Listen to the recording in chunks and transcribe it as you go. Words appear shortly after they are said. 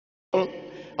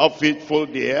how faithful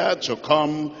they are to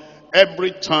come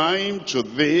every time to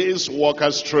this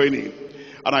workers' training.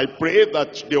 And I pray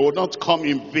that they will not come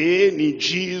in vain in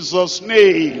Jesus'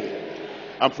 name.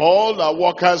 And for all our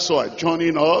workers who are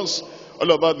joining us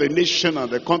all over the nation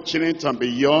and the continent and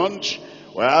beyond,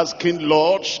 we're asking,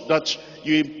 Lord, that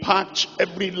you impact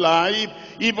every life,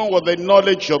 even with the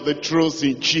knowledge of the truth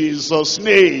in Jesus'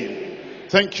 name.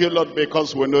 Thank you, Lord,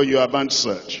 because we know you have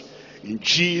answered. In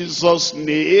Jesus'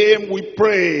 name we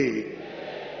pray.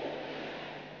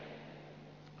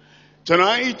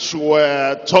 Tonight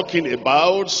we're talking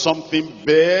about something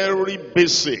very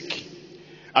basic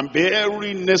and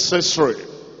very necessary.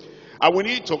 And we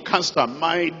need to cast our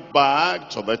mind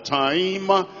back to the time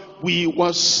we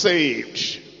were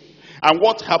saved. And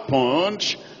what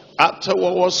happened after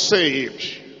we were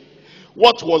saved?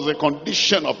 What was the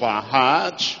condition of our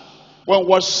heart when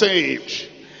we were saved?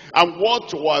 And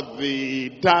what were the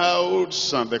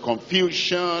doubts and the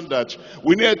confusion that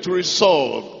we need to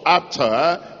resolve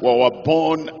after we were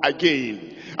born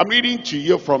again? I'm reading to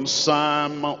you from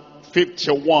Psalm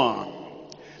 51.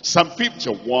 Psalm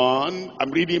 51,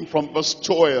 I'm reading from verse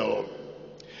 12.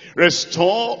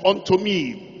 Restore unto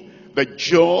me the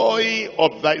joy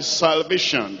of thy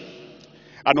salvation,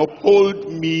 and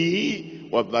uphold me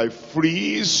with thy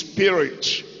free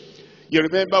spirit. You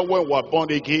remember when we were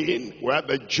born again, we had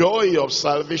the joy of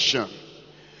salvation.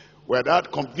 We had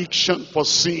that conviction for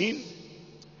sin,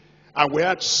 and we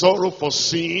had sorrow for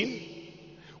sin.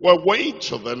 We went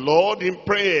to the Lord in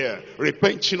prayer,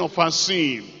 repenting of our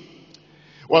sin.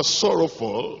 We're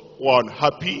sorrowful, we're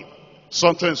unhappy,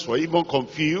 sometimes we're even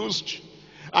confused.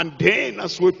 And then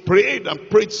as we prayed and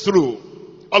prayed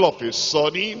through, all of a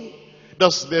sudden,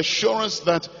 there's the assurance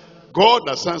that God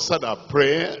has answered our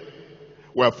prayer,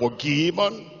 we're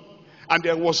forgiven, and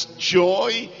there was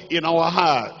joy in our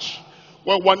heart.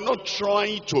 Well, we're not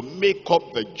trying to make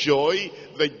up the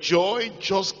joy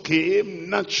just came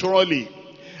naturally.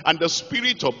 And the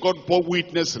Spirit of God bore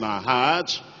witness in our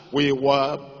heart. We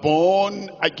were born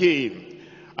again.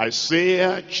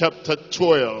 Isaiah chapter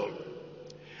 12.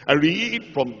 I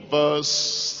read from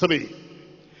verse 3.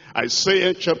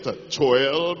 Isaiah chapter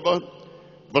 12,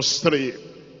 verse 3.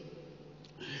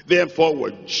 Therefore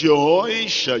with joy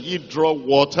shall ye draw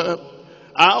water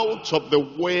out of the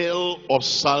well of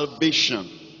salvation.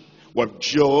 With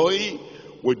joy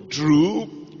we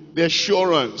drew the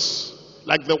assurance,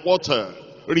 like the water,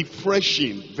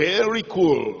 refreshing, very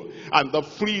cool. And the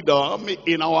freedom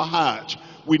in our heart.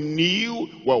 We knew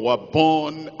we were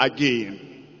born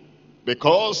again.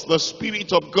 Because the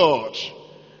Spirit of God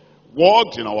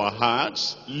walked in our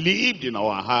hearts, lived in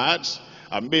our hearts,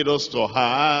 and made us to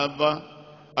have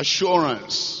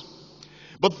assurance.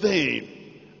 But then,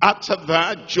 after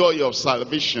that joy of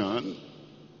salvation,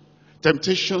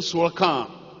 temptations will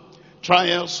come.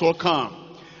 Trials will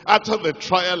come. After the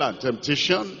trial and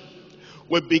temptation,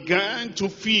 we began to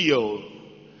feel,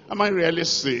 am I really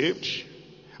saved?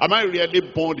 Am I really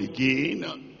born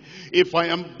again? If I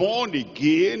am born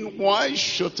again, why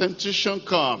should temptation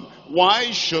come?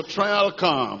 Why should trial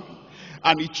come?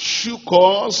 And it shook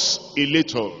us a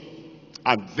little.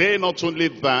 And then not only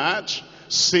that,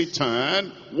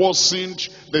 Satan worsened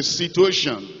the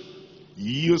situation.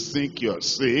 You think you are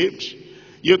saved?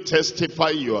 You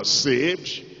testify you are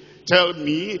saved? Tell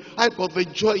me, I got the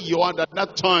joy you had at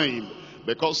that time.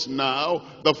 Because now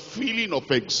the feeling of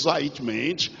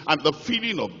excitement and the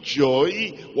feeling of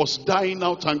joy was dying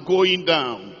out and going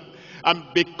down. And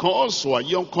because we are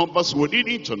young converts, we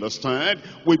didn't understand.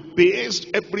 We based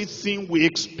everything we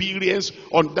experienced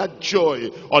on that joy,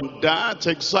 on that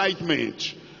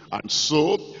excitement. And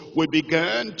so we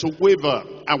began to waver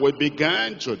and we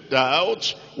began to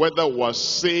doubt whether we were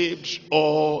saved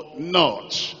or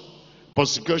not.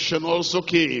 Persecution also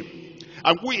came.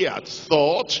 And we had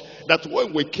thought that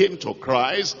when we came to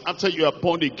Christ, after you are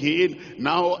born again,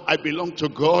 now I belong to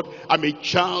God, I'm a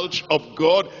child of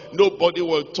God, nobody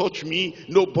will touch me,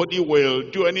 nobody will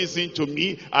do anything to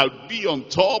me, I'll be on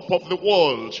top of the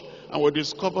world. And we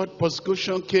discovered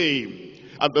persecution came.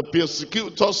 And the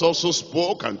persecutors also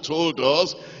spoke and told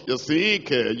us, you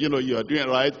think, you are doing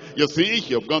right, you think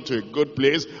you've gone to a good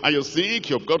place, and you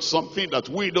think you've got something that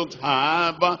we don't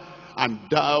have, and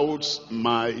doubts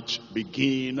might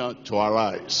begin to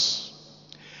arise.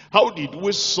 How did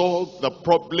we solve the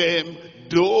problem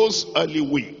those early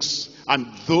weeks and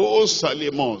those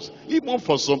early months? Even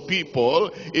for some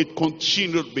people, it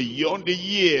continued beyond a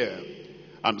year.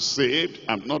 I'm saved,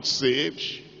 I'm not saved.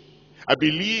 I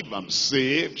believe I'm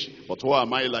saved, but why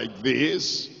am I like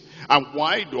this? And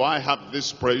why do I have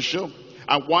this pressure?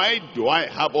 And why do I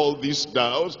have all these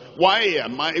doubts? Why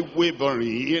am I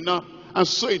wavering? And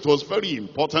so it was very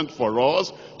important for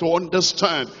us to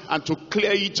understand and to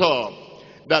clear it up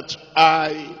that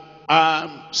I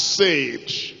am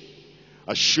saved.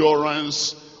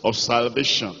 Assurance of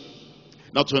salvation.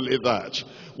 Not only that,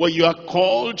 when you are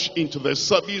called into the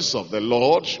service of the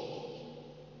Lord,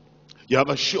 you have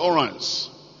assurance.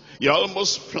 You're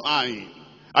almost flying,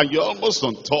 and you're almost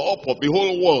on top of the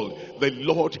whole world. The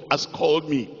Lord has called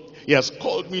me. He has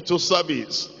called me to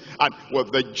service. And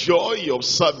with the joy of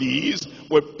service,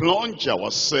 we plunge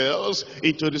ourselves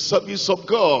into the service of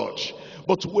God.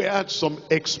 But we had some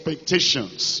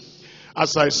expectations.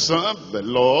 As I serve the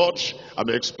Lord, I'm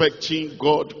expecting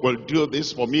God will do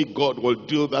this for me, God will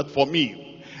do that for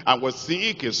me. And we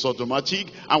think it's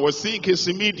automatic, and we think it's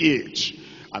immediate.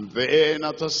 And then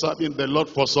after serving the Lord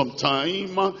for some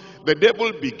time, the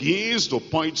devil begins to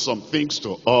point some things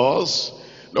to us.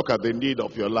 Look at the need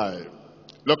of your life.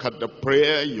 Look at the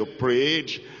prayer you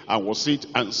prayed, and was it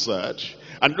answered?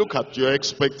 And look at your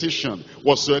expectation.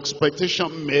 Was your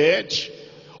expectation met?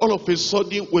 All of a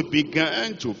sudden we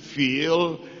began to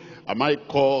feel, am I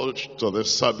called to the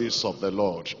service of the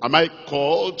Lord? Am I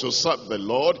called to serve the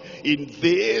Lord in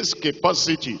this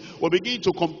capacity? We begin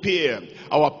to compare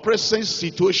our present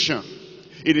situation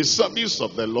in the service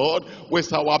of the Lord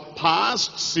with our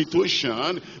past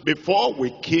situation before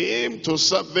we came to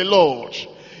serve the Lord.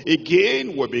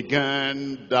 Again, we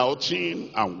began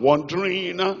doubting and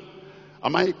wondering,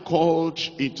 am I called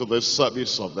into the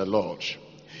service of the Lord?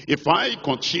 If I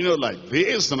continue like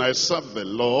this and I serve the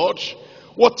Lord,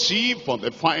 what if on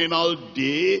the final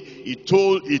day he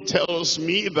tells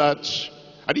me that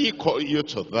I didn't call you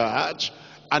to that,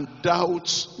 and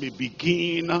doubts may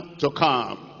begin to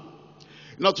come.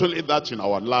 Not only that, in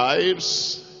our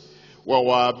lives, we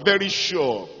are very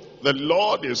sure the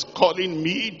Lord is calling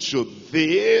me to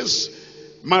this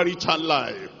marital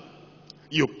life.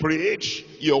 You prayed,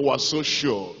 you were so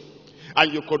sure,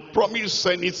 and you could promise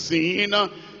anything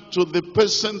to the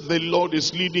person the Lord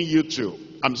is leading you to.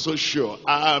 I'm so sure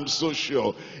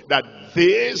that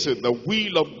this is the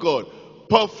will of God,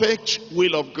 perfect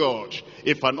will of God.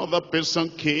 If another person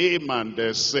came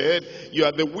and said, you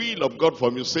are the will of God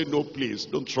for me, you say, no, please,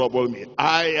 don't trouble me.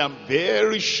 I am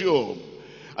very sure.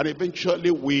 And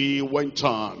eventually we went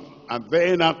on. And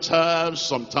then after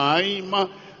some time,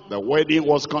 the wedding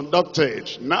was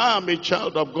conducted. Now I'm a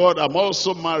child of God, I'm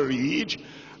also married.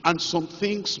 And some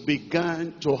things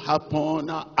began to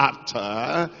happen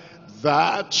after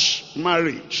that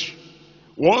marriage.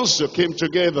 Once you came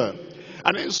together,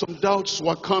 and then some doubts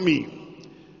were coming.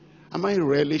 Am I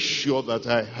really sure that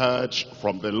I heard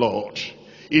from the Lord?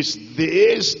 Is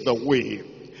this the way?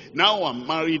 Now I'm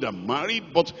married,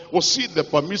 but was it the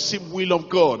permissive will of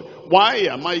God? Why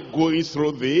am I going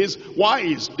through this? Why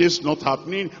is this not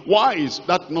happening? Why is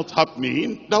that not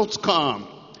happening? Doubts come.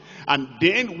 And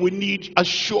then we need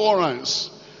assurance.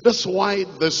 That's why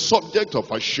the subject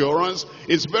of assurance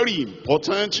is very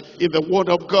important in the Word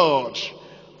of God.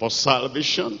 For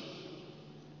salvation,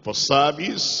 for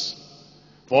service,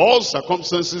 for all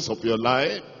circumstances of your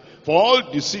life, for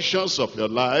all decisions of your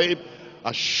life,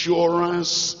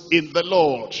 assurance in the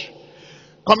Lord.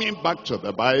 Coming back to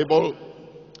the Bible,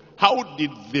 how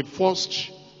did the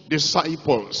first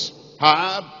disciples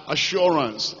have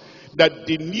assurance? That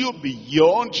they knew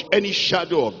beyond any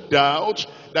shadow of doubt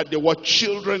that they were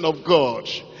children of God,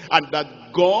 and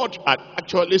that God had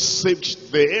actually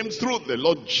saved them through the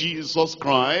Lord Jesus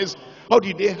Christ. How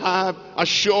did they have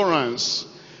assurance?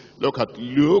 Look at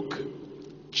Luke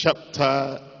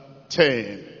chapter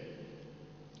 10.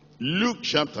 Luke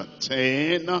chapter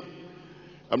 10,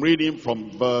 I'm reading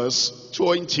from verse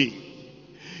 20.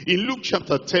 In Luke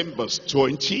chapter 10 verse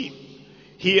 20,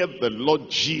 here the Lord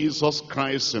Jesus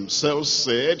Christ himself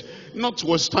said,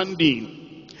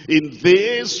 notwithstanding, in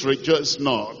this rejoice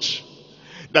not,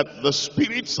 that the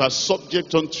spirits are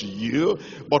subject unto you,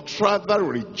 but rather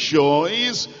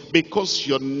rejoice, because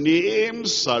your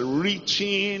names are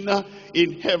written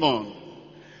in heaven.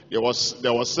 There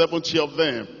were 70 of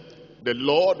them. The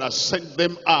Lord has sent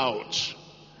them out.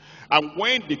 And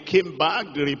when they came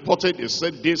back, they reported, they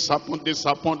said, this happened,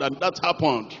 and that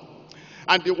happened.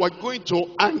 And they were going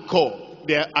to anchor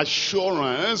their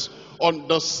assurance on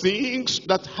the things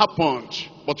that happened.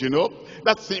 But you know,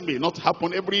 that thing may not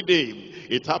happen every day.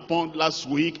 It happened last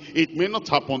week. It may not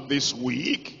happen this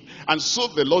week. And so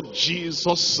the Lord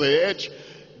Jesus said,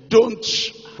 don't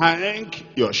hang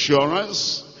your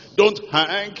assurance. Don't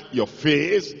hang your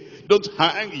faith. Don't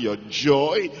hang your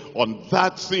joy on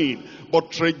that thing.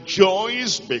 But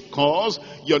rejoice, because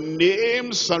your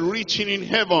names are written in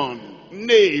heaven.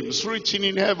 Names written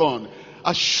in heaven.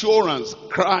 Assurance,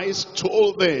 Christ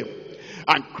told them.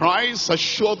 And Christ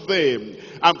assured them.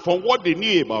 And from what they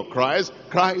knew about Christ,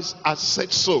 Christ has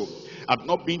said so. I've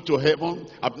not been to heaven.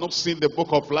 I've not seen the book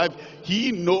of life.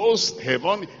 He knows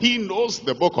heaven. He knows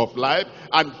the book of life.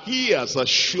 And he has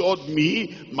assured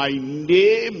me my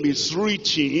name is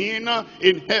written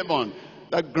in heaven.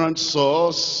 That grants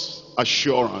us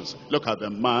assurance. Look at the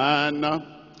man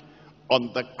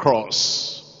on the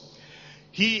cross.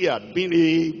 He had been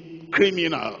a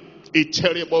criminal, a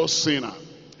terrible sinner.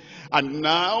 And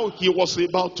now he was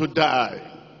about to die,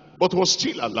 but was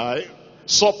still alive,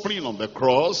 suffering on the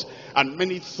cross, and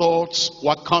many thoughts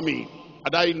were coming.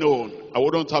 Had I known, I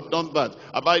wouldn't have done that.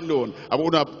 Have I known, I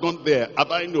wouldn't have gone there.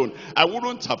 Have I known, I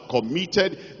wouldn't have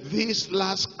committed this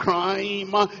last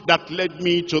crime that led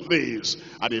me to this.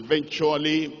 And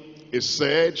eventually he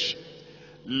said,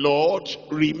 Lord,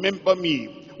 remember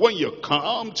me when you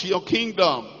come to your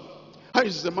kingdom. How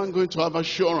is the man going to have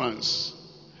assurance?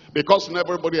 Because not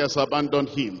everybody has abandoned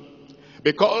him.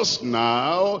 Because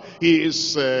now he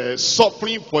is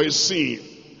suffering for his sin.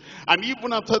 And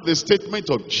even after the statement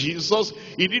of Jesus,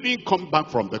 he didn't come back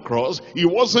from the cross. He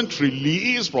wasn't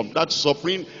released from that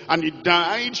suffering. And he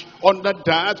died under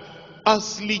that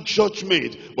earthly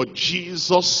judgment. But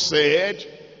Jesus said,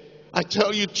 I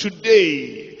tell you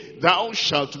today, thou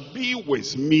shalt be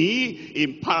with me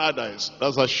in paradise.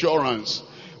 That's assurance.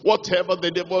 Whatever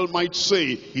the devil might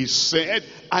say, he said,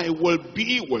 I will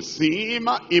be with him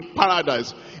in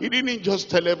paradise. He didn't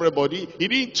just tell everybody. He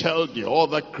didn't tell the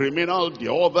other criminal,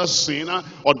 the other sinner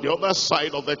on the other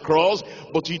side of the cross.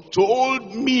 But he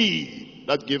told me.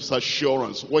 That gives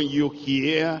assurance when you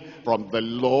hear from the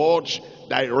Lord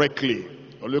directly.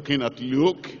 We're looking at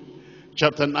Luke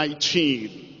chapter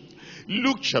 19.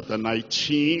 Luke chapter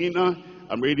 19,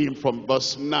 I'm reading from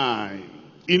verse 9.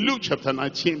 In Luke chapter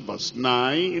 19 verse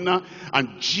 9, and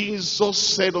Jesus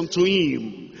said unto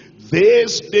him,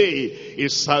 this day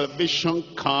is salvation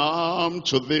come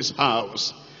to this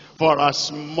house, for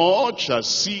as much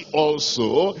as he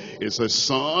also is a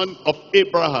son of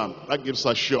Abraham. That gives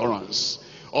assurance.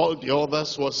 All the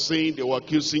others were saying, they were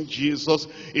accusing Jesus,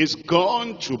 is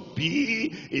going to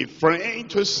be a friend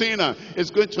to a sinner.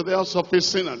 He's going to the house of a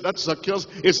sinner. That's Zacchaeus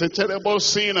is a terrible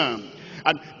sinner.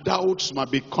 And doubts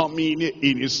might be coming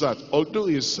in his heart. Although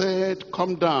he said,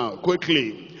 come down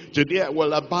quickly. Today I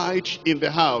will abide in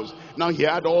the house. Now he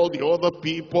had all the other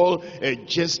people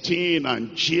jesting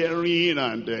and jeering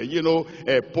and,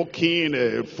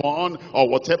 poking fun or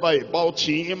whatever about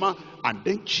him. And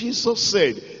then Jesus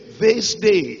said, this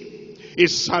day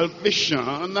is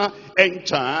salvation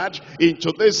entered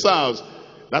into this house.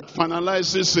 That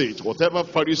finalizes it. Whatever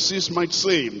Pharisees might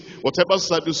say, whatever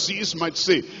Sadducees might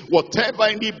say, whatever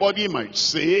anybody might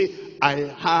say, I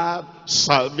have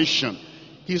salvation.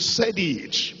 He said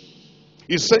it.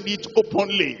 He said it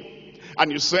openly.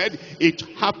 And he said it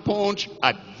happened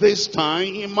at this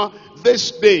time,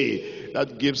 this day.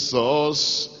 That gives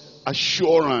us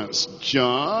assurance.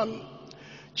 John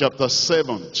chapter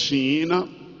 17,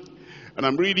 and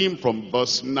I'm reading from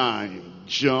verse 9.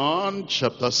 John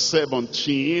chapter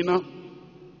 17,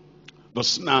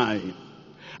 verse 9.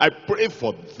 I pray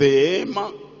for them.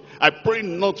 I pray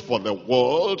not for the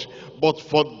world, but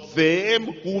for them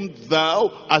whom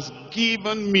thou hast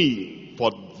given me,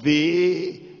 for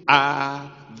they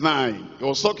are thine. He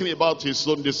was talking about his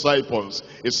own disciples.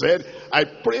 He said, I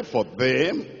pray for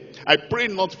them. I pray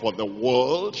not for the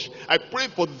world. I pray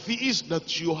for these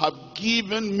that you have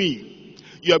given me.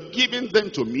 You have given them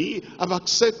to me. I've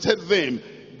accepted them.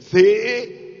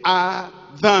 They are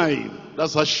thine.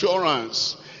 That's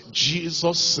assurance.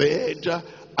 Jesus said,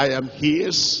 I am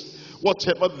his.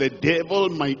 Whatever the devil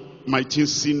might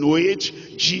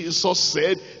insinuate, Jesus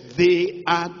said, they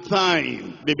are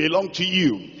thine. They belong to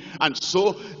you. And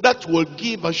so that will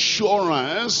give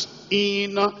assurance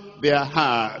in their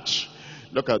heart.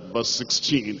 Look at verse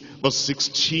 16. Verse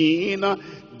 16,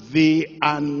 they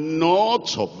are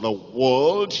not of the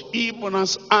world, even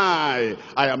as I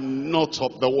am not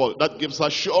of the world. That gives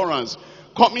assurance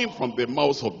coming from the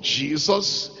mouth of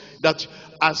Jesus, that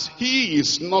as he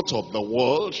is not of the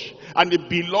world, and it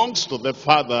belongs to the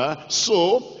Father,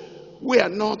 so we are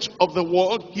not of the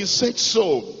world. He said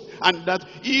so. And that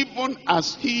even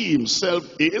as he himself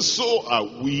is, so are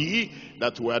we,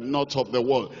 that we are not of the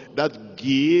world. That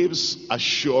gives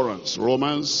assurance.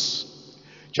 Romans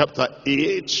chapter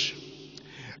 8,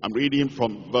 I'm reading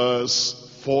from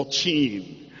verse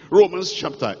 14. Romans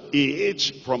chapter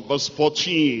 8 from verse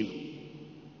 14.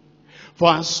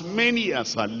 For as many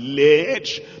as are led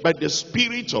by the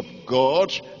Spirit of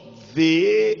God,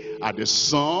 they are the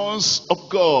sons of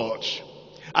God.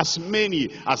 As many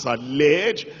as are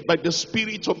led by the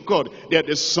Spirit of God, they are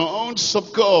the sons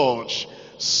of God.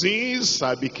 Since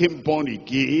I became born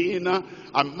again,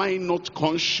 am I not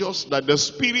conscious that the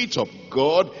Spirit of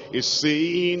God is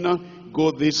saying,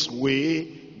 go this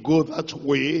way, go that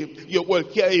way? You will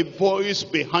hear a voice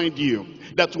behind you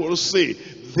that will say,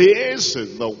 this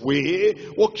is the way,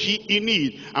 walk ye in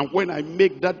it. And when I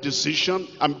make that decision,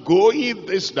 I'm going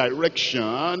this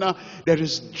direction, there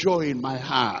is joy in my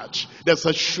heart. There's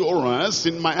assurance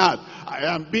in my heart. I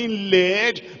am being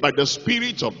led by the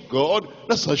Spirit of God.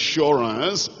 That's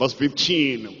assurance. Verse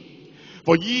 15.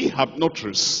 For ye have not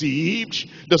received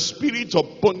the spirit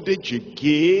of bondage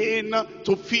again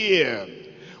to fear.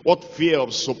 What fear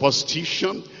of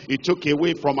superstition? It took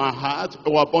away from our heart.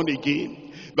 We were born again.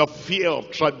 The fear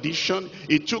of tradition,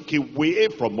 it took away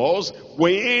from us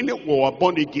when we were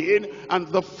born again. And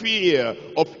the fear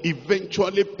of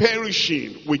eventually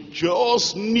perishing. We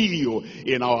just knew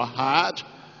in our heart,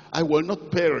 I will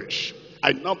not perish.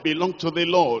 I now belong to the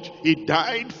Lord. He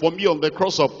died for me on the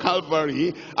cross of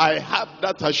Calvary. I have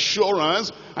that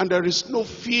assurance, and there is no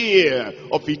fear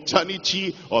of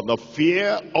eternity or the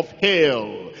fear of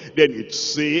hell. Then it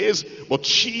says,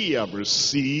 but ye have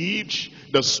received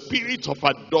the spirit of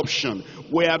adoption,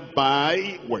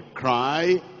 whereby we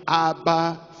cry,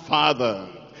 Abba, Father.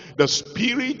 The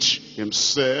Spirit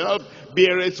himself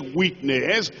beareth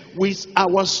witness with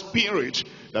our spirit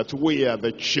that we are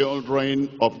the children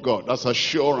of God. That's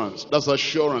assurance. That's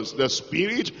assurance. The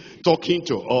Spirit talking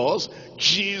to us,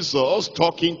 Jesus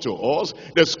talking to us,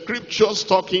 the Scriptures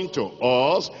talking to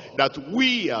us, that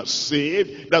we are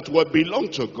saved, that we belong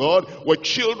to God, we're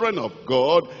children of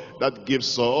God. That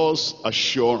gives us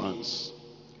assurance.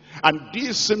 And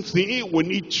this same thing we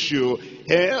need to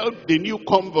help the new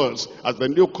converts. As the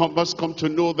new converts come to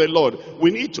know the Lord,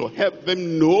 we need to help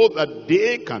them know that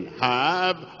they can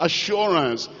have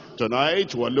assurance.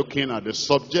 Tonight we're looking at the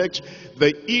subject,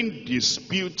 the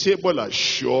indisputable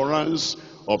assurance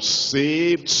of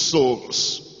saved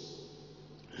souls.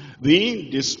 The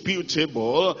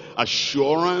indisputable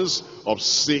assurance of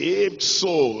saved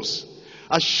souls.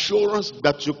 Assurance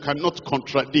that you cannot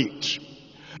contradict.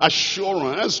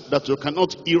 Assurance that you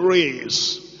cannot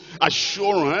erase.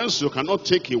 Assurance you cannot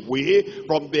take away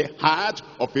from the heart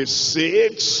of a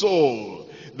saved soul.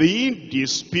 The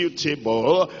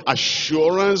indisputable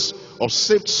assurance of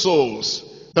saved souls.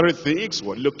 Three things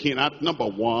we're looking at. Number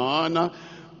one,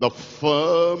 the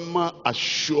firm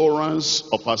assurance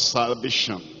of our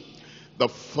salvation. The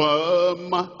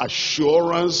firm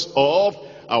assurance of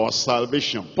our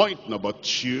salvation. Point number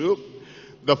two,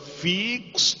 the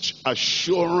fixed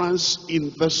assurance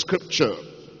in the Scripture.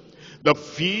 The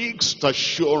fixed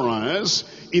assurance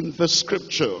in the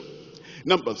Scripture.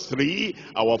 Number three,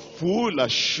 our full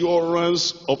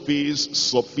assurance of his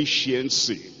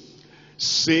sufficiency.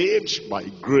 Saved by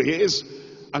grace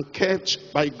and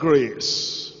kept by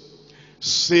grace.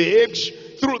 Saved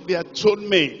through the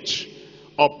atonement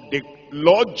of the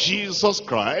Lord Jesus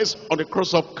Christ on the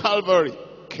cross of Calvary.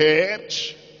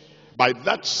 Kept by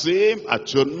that same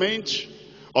atonement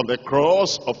on the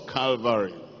cross of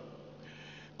Calvary.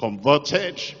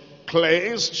 Converted,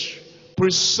 cleansed,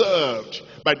 preserved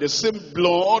by the same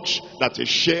blood that is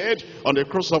shed on the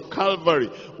cross of Calvary.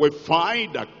 We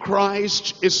find that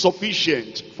Christ is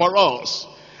sufficient for us.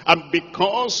 And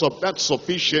because of that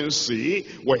sufficiency,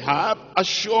 we have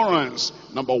assurance.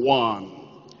 Number one,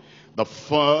 the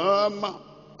firm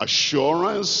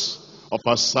assurance of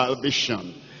our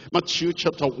salvation. Matthew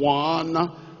chapter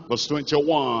 1, verse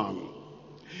 21.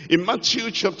 In Matthew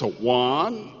chapter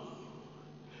 1,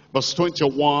 verse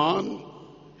 21,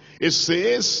 it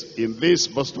says in this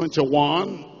verse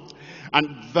 21,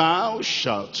 and thou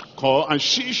shalt call, and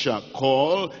she shall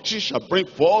bring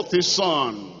forth a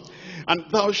son, and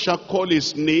thou shalt call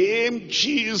his name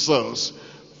Jesus,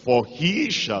 for he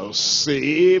shall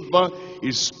save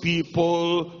his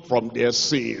people from their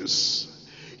sins.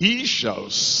 He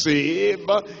shall save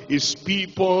his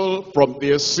people from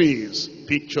their sins.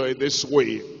 Picture it this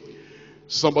way.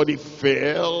 Somebody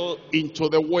fell into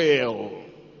the well.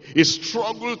 He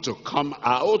struggled to come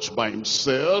out by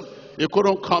himself. He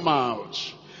couldn't come out.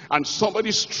 And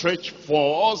somebody stretched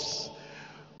forth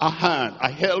a hand,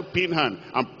 a helping hand,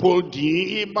 and pulled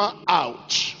him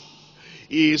out.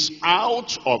 He is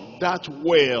out of that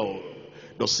well.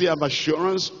 Does he have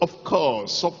assurance? Of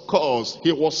course,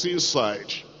 he was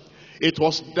inside. It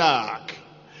was dark.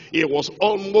 He was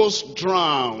almost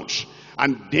drowned.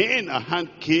 And then a hand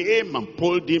came and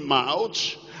pulled him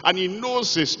out. And he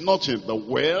knows it's not in the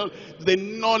well. The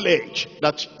knowledge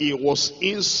that he was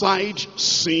inside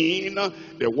sin,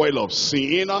 the well of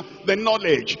sin, the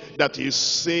knowledge that he's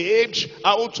saved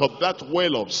out of that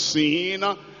well of sin,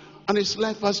 and his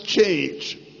life has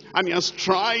changed. And he has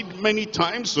tried many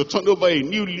times to turn over a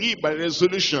new leaf by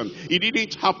resolution. It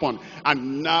didn't happen.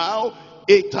 And now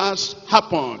it has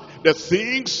happened. The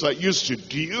things I used to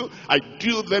do, I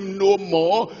do them no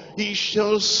more. He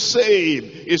shall save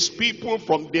his people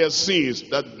from their sins.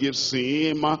 That gives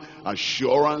him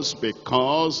assurance,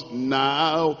 because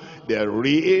now there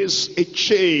is a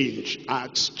change.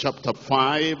 Acts chapter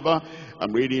 5,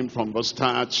 I'm reading from verse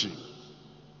 30.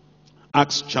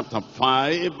 Acts chapter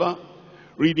 5,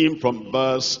 reading from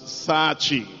verse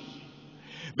 30.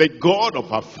 The God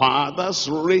of our fathers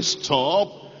raised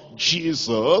up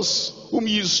Jesus, whom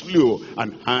you slew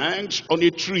and hanged on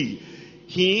a tree.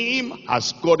 Him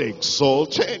has God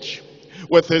exalted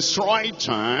with his right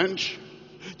hand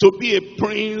to be a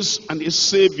prince and a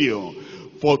savior,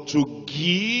 for to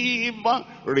give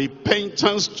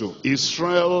repentance to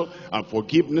Israel and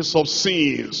forgiveness of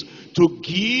sins. To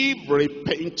give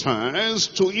repentance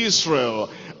to Israel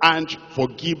and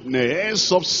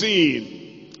forgiveness of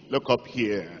sin. Look up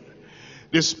here.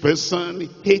 This person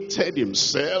hated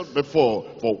himself before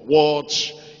for what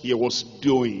he was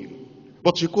doing,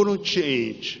 but he couldn't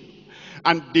change.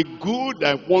 And the good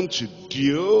I want to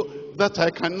do, that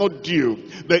I cannot do.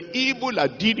 The evil I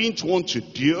didn't want to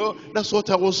do, that's what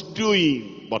I was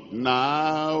doing. But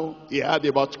now he heard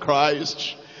about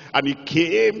Christ, and he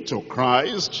came to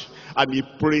Christ, and he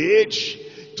prayed.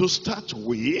 To start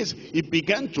with, he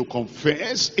began to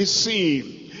confess his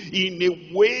sin in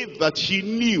a way that he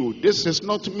knew, this is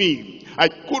not me. I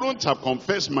couldn't have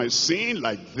confessed my sin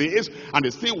like this, and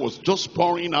the thing was just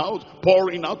pouring out,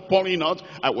 pouring out, pouring out.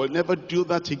 I will never do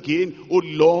that again. Oh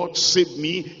Lord, save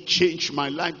me, change my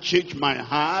life, change my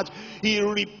heart. He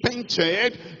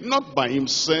repented, not by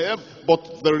himself,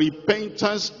 but the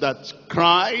repentance that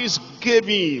Christ gave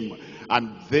him.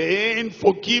 And then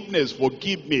forgiveness,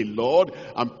 forgive me, Lord,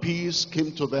 and peace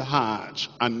came to the heart.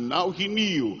 And now he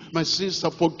knew, my sins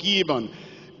are forgiven.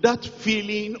 That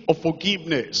feeling of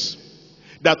forgiveness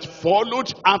that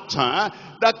followed after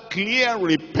that clear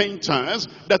repentance,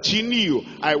 that he knew,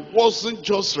 I wasn't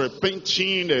just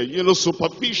repenting,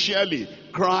 superficially.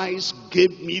 Christ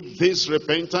gave me this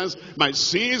repentance. My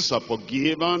sins are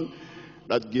forgiven.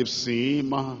 That gives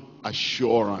him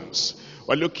assurance.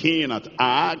 We're looking at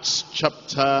Acts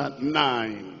chapter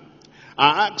 9.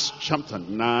 Acts chapter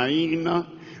 9,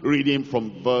 reading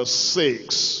from verse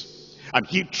 6. And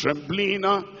he, trembling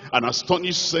and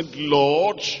astonished, said,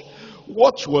 Lord,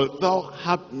 what wilt thou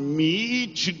have me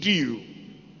to do?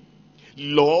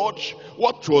 Lord,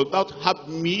 what wilt thou have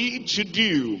me to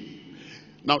do?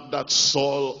 Now that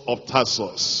Saul of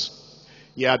Tarsus,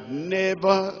 he had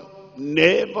never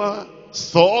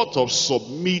thought of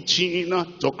submitting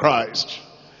to Christ.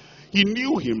 He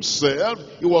knew himself,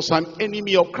 he was an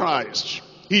enemy of Christ.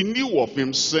 He knew of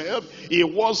himself, he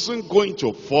wasn't going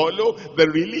to follow the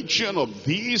religion of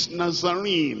these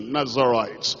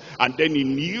Nazarites. And then he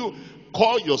knew,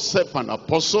 call yourself an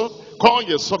apostle, call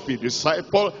yourself a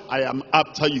disciple, I am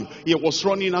after you. He was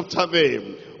running after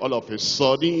them. All of a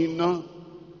sudden,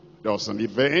 there was an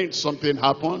event, something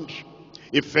happened.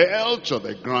 He fell to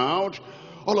the ground.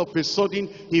 All of a sudden,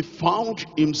 he found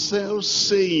himself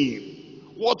saying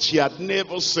what he had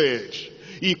never said.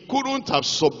 He couldn't have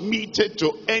submitted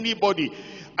to anybody,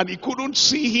 and he couldn't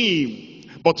see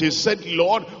him. But he said,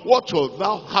 Lord, what wilt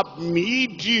thou have me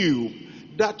do?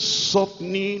 That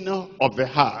softening of the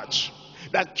heart,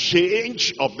 that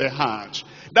change of the heart,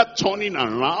 that turning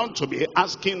around to be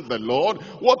asking the Lord,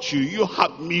 what should you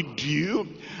have me do?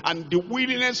 And the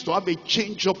willingness to have a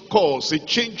change of course, a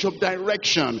change of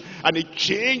direction, and a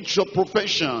change of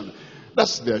profession.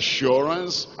 That's the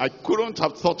assurance. I couldn't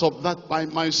have thought of that by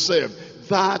myself.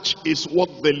 That is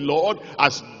what the Lord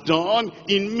has done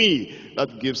in me.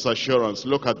 That gives assurance.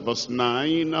 Look at verse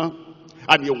 9.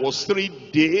 And he was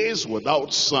 3 days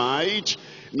without sight,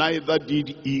 neither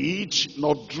did eat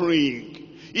nor drink.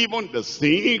 Even the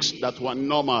things that were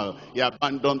normal, he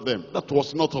abandoned them. That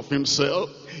was not of himself.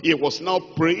 He was now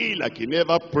praying like he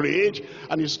never prayed.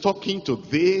 And he's talking to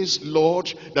this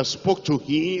Lord that spoke to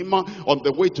him on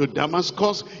the way to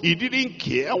Damascus. He didn't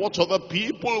care what other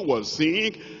people were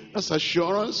saying. That's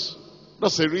assurance.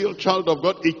 That's a real child of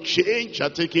God. A change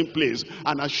had taken place.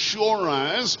 An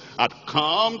assurance had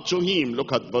come to him.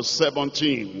 Look at verse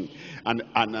 17. And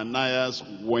Ananias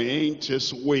went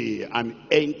his way and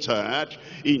entered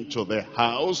into the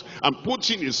house, and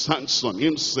putting his hands on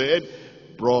him said,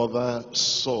 Brother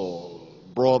Saul,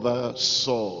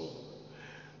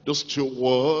 Those two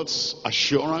words,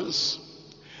 assurance.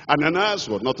 Ananias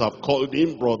would not have called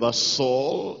him brother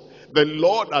Saul. The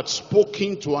Lord had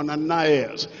spoken to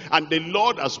Ananias, and the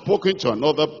Lord has spoken to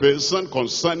another person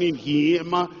concerning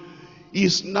him.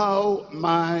 Is now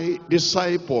my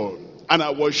disciple, and I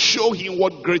will show him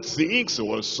what great things he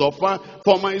will suffer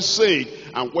for my sake.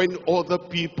 And when other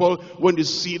people, when they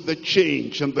see the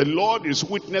change, and the Lord is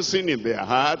witnessing in their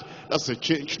heart, that's a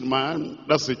changed man,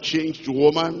 that's a changed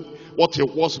woman. What he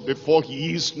was before,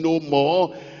 he is no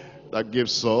more. That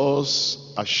gives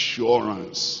us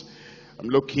assurance. I'm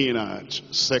looking at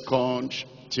 2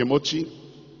 Timothy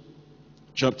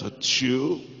chapter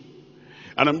 2.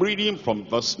 And I'm reading from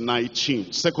verse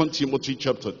 19. 2 Timothy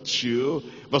chapter 2,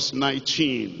 verse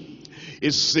 19.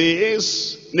 It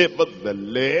says,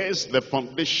 nevertheless, the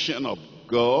foundation of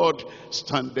God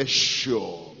standeth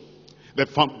sure. The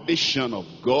foundation of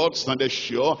God standeth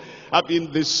sure,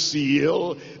 having this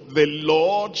seal, the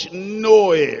Lord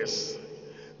knoweth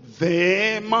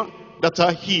them that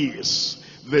are his.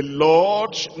 The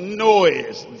Lord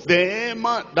knoweth them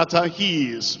that are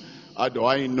his. How do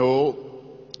I know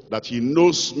that he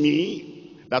knows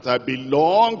me, that I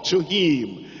belong to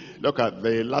him? Look at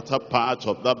the latter part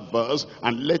of that verse.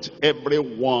 And let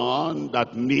everyone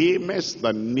that nameth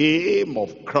the name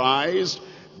of Christ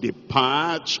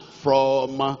depart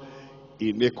from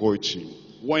iniquity.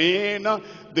 When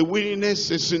the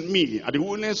willingness is in me, and the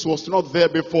willingness was not there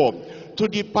before, to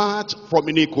depart from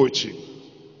iniquity.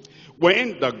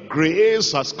 When the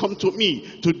grace has come to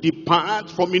me to depart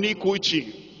from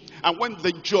iniquity. And when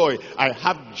the joy, I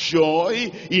have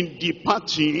joy in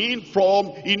departing from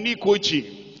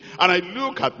iniquity. And I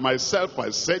look at myself,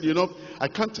 I said, you know, I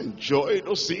can't enjoy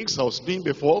those things I was doing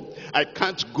before. I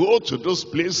can't go to those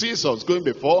places I was going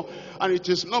before. And it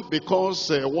is not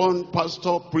because one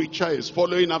pastor, preacher is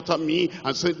following after me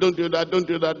and saying, don't do that, don't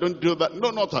do that, don't do that. No,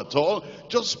 not at all.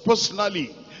 Just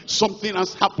personally, something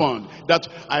has happened that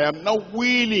I am now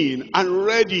willing and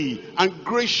ready and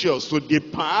gracious to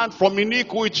depart from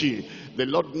iniquity. The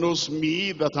Lord knows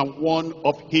me that I'm one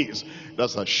of his.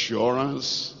 That's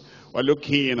assurance. We're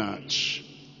looking at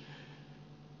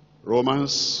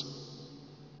Romans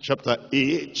chapter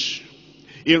 8.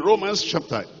 In Romans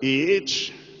chapter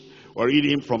 8, we're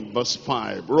reading from verse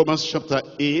 5. Romans chapter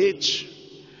 8,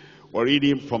 we're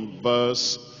reading from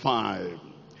verse 5.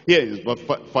 Here is verse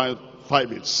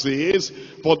 5, it says,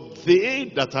 for they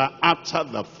that are after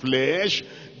the flesh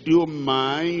do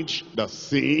mind the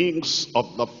things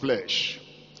of the flesh.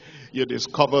 You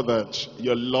discover that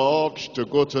you loved to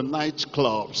go to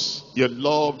nightclubs. You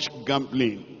loved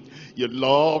gambling. You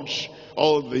loved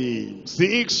all the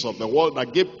things of the world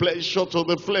that give pleasure to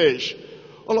the flesh.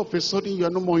 All of a sudden, you are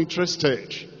no more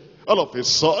interested. All of a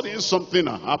sudden, something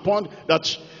happened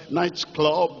that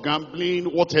nightclub, gambling,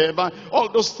 whatever, all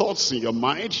those thoughts in your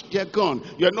mind, they're gone.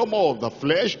 You're no more of the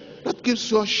flesh. That gives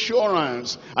you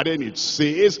assurance. And then it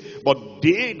says, but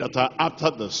they that are after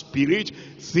the Spirit,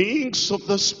 things of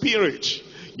the Spirit.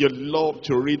 You love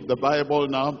to read the Bible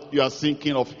now. You are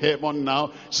thinking of heaven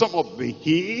now. Some of the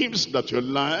hymns that you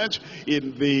learned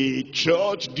in the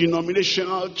church,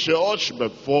 denominational church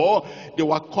before, they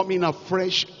were coming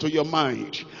afresh to your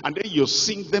mind. And then you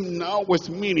sing them now with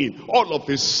meaning. All of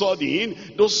a sudden,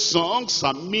 those songs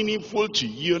are meaningful to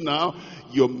you now.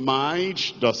 You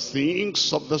mind the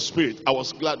things of the Spirit. I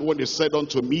was glad when they said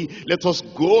unto me, let us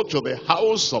go to the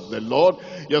house of the Lord.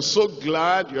 You're so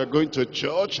glad you're going to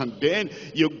church, and then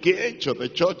you get to the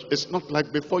church. It's not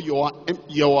like before you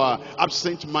are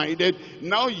absent-minded.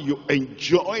 Now you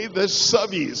enjoy the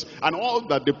service, and all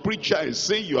that the preacher is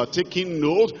saying, you are taking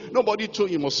note. Nobody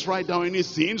told you must write down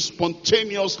anything.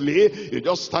 Spontaneously, you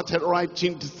just started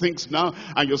writing things now,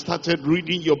 and you started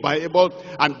reading your Bible,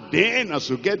 and then as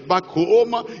you get back home,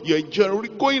 you're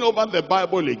going over the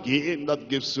Bible again. That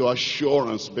gives you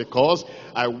assurance, because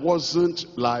I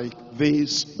wasn't like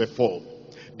this before.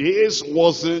 This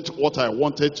wasn't what I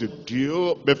wanted to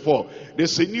do before.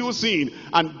 There's a new thing,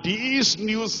 and this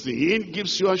new thing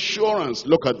gives you assurance.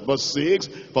 Look at verse 6.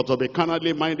 For to be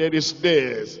carnally minded is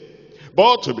death,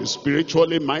 but to be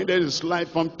spiritually minded is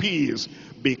life and peace.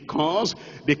 Because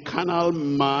the carnal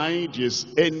mind is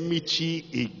enmity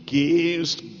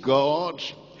against God.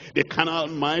 The carnal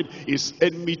mind is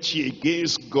enmity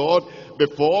against God.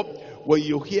 Before, when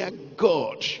you hear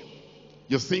God,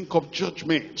 you think of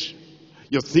judgment.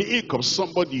 You think of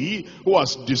somebody who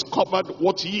has discovered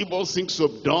what evil things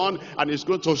you've done and is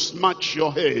going to smash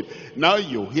your head. Now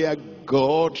you hear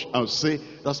God and say,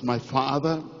 that's my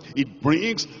Father. It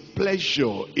brings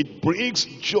pleasure. It brings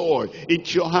joy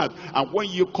into your heart. And when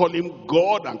you call him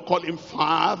God and call him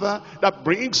Father, that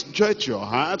brings joy to your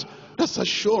heart. That's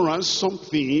assurance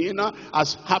something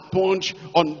has happened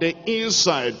on the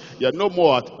inside. You are no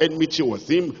more at enmity with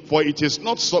him, for it is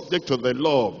not subject to the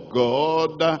law of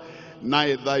God,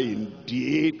 neither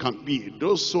indeed can be.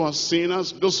 Those who are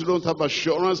sinners, those who don't have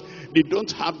assurance, they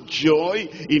don't have joy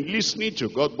in listening to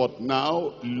God. But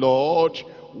now, Lord,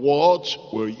 what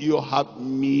will you have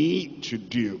me to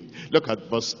do? Look at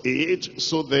verse 8.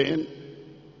 So then,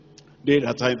 they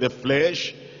that are in the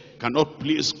flesh cannot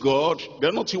please God.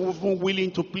 They're not even willing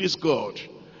to please God.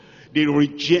 They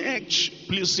reject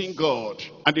pleasing God,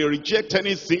 and they reject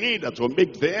anything that will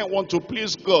make them want to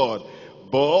please God.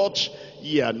 But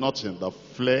ye are not in the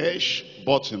flesh,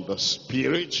 but in the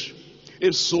Spirit.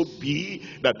 If so be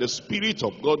that the Spirit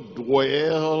of God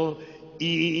dwell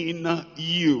in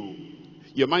you.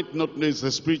 You might not know it's the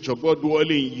Spirit of God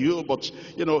dwelling in you, but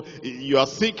you are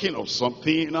thinking of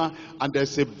something, and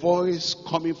there's a voice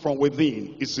coming from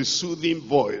within. It's a soothing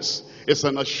voice. It's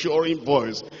an assuring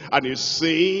voice. And it's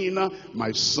saying,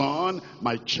 my son,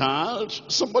 my child.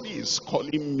 Somebody is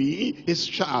calling me his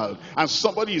child. And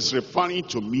somebody is referring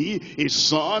to me his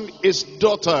son, his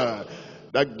daughter.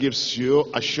 That gives you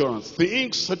assurance.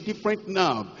 Things are different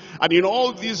now. And in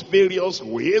all these various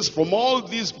ways, from all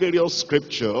these various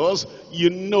scriptures, you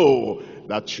know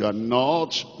that you are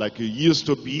not like you used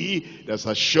to be. There's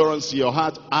assurance in your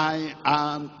heart. I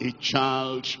am a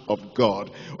child of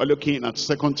God. We're looking at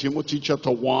 2 Timothy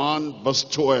chapter 1, verse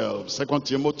 12. 2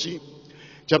 Timothy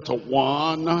chapter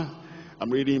 1, I'm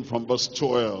reading from verse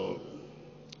 12.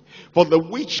 For the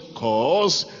which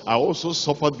cause I also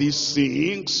suffer these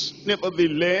things,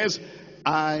 nevertheless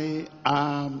I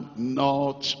am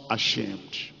not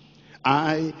ashamed.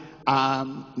 I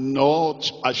am not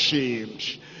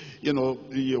ashamed.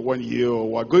 When you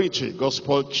were going to a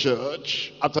gospel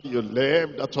church, after you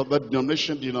left that other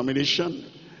denomination,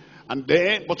 and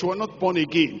then, but you were not born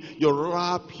again, you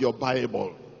wrap your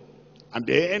Bible, and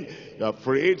then you're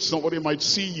afraid somebody might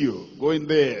see you going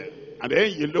there. And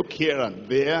then you look here and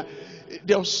there.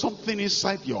 There was something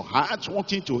inside your heart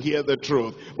wanting to hear the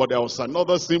truth. But there was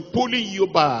another thing pulling you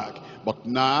back. But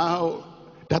now,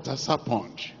 that has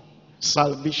happened.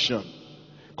 Salvation,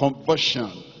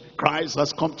 conversion. Christ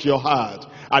has come to your heart.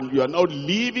 And you are now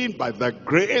living by the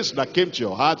grace that came to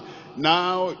your heart.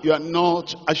 Now, you are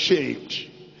not ashamed.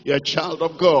 You're a child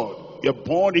of God. You're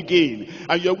born again,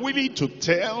 and you're willing to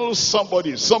tell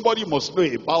somebody. Somebody must know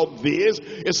about this.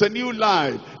 It's a new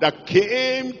life that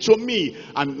came to me,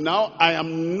 and now I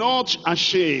am not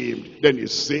ashamed. Then it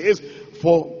says,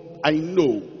 for I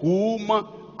know whom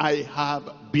I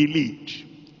have believed.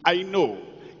 I know.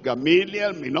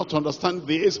 Gamaliel may not understand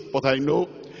this, but I know.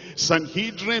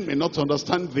 Sanhedrin may not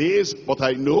understand this, but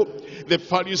I know. The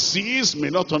Pharisees may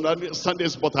not understand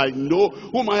this, but I know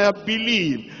whom I have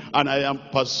believed. And I am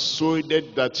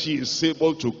persuaded that he is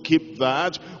able to keep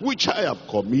that which I have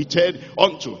committed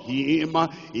unto him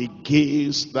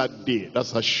against that day.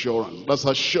 That's assurance. That's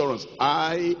assurance.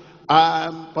 I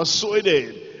am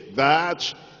persuaded.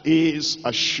 That is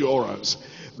assurance.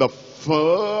 The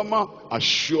firm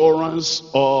assurance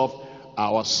of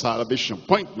our salvation.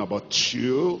 Point number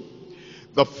 2,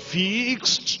 the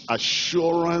fixed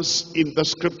assurance in the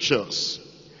scriptures.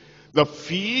 The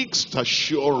fixed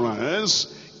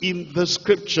assurance in the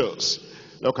scriptures.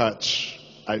 Look at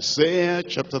Isaiah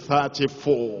chapter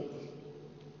 34.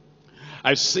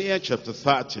 Isaiah chapter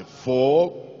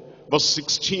 34, verse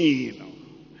 16.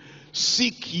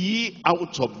 Seek ye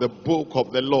out of the book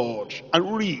of the Lord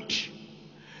and read.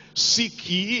 Seek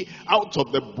ye out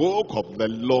of the book of the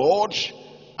Lord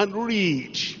and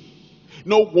read.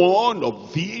 No one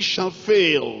of these shall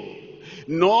fail,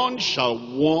 none shall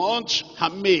want her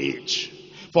mate.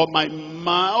 For my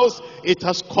mouth it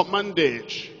has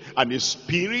commanded, and his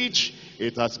spirit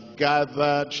it has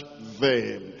gathered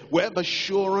them. We have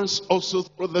assurance also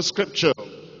through the scripture.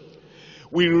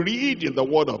 We read in the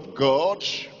word of God,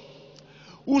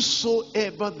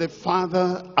 whosoever the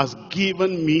Father has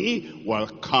given me will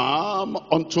come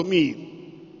unto me.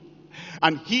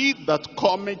 And he that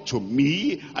cometh to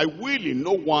me, I will in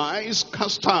no wise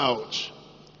cast out.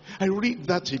 I read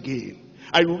that again.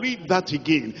 I read that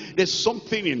again. There's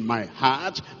something in my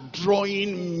heart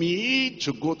drawing me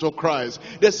to go to Christ.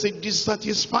 There's a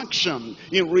dissatisfaction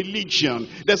in religion.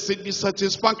 There's a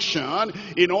dissatisfaction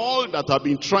in all that I've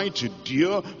been trying to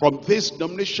do from this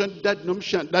denomination,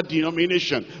 that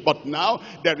denomination. But now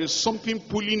there is something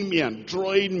pulling me and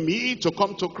drawing me to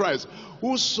come to Christ.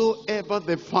 Whosoever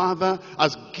the Father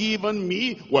has given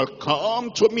me will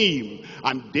come to me.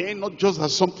 And then not just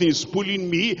as something is pulling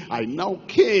me, I now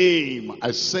came.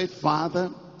 I said, Father,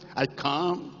 I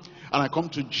come. And I come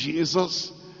to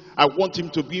Jesus. I want him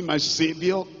to be my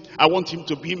Savior. I want him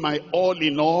to be my all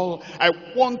in all. I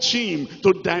want him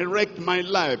to direct my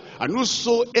life. And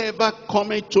whosoever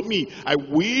cometh to me, I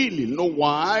will in no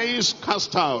wise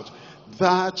cast out.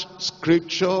 That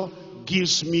scripture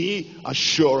gives me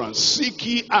assurance. Seek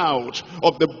ye out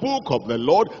of the book of the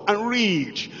Lord and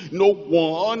read. No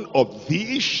one of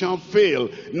these shall fail.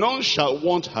 None shall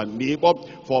want her neighbor.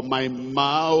 For my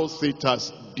mouth it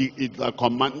has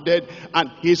commanded, and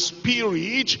his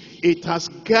spirit it has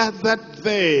gathered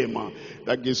them.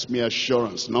 That gives me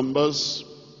assurance.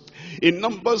 In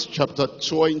Numbers chapter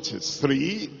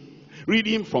 23,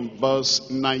 reading from verse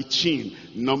 19.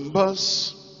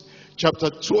 Numbers chapter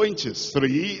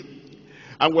 23,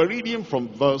 and we're reading from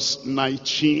verse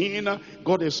 19.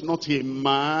 God is not a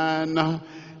man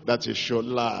that he should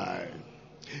lie,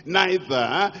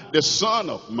 neither the Son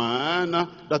of Man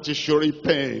that he should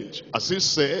repent. As he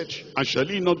said, and shall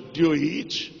he not do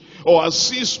it? Or as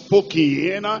he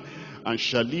spoken, and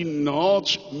shall he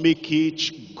not make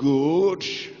it good?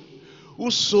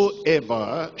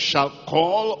 Whosoever shall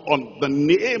call on the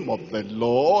name of the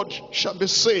Lord shall be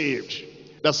saved.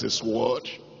 That's his word.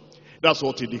 That's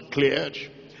what he declared.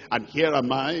 And here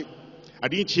am I. I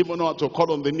didn't even know how to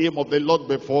call on the name of the Lord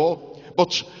before,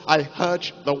 but I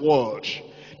heard the word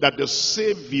that the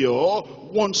Savior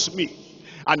wants me.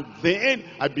 And then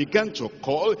I began to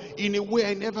call in a way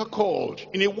I never called,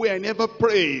 in a way I never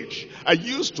prayed. I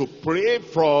used to pray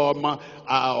from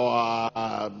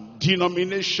our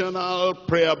denominational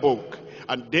prayer book.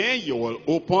 And then you will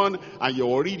open and you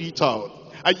will read it out.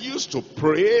 I used to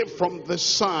pray from the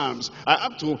Psalms. I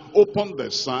have to open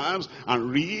the Psalms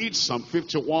and read Psalm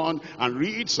 51 and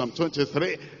read Psalm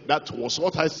 23. That was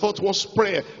what I thought was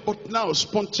prayer. But now,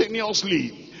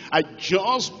 spontaneously, I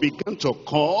just began to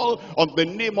call on the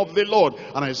name of the Lord.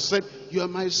 And I said, you are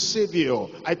my Savior.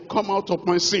 I come out of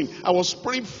my sin. I was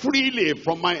praying freely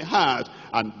from my heart.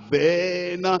 And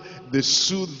then the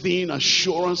soothing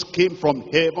assurance came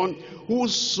from heaven.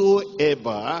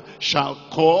 Whosoever shall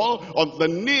call on the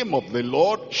name of the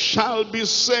Lord shall be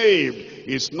saved.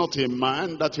 He is not a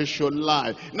man that he should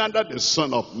lie, neither the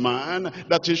Son of Man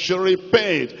that he should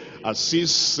repent. As he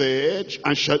said,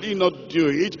 and shall he not do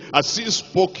it? As he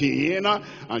spoken,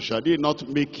 and shall he not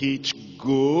make it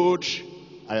good?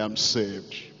 I am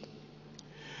saved.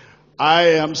 I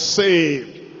am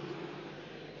saved.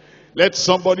 Let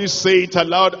somebody say it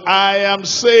aloud. I am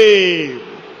saved.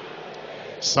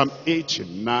 Psalm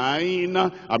 89,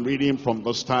 I'm reading from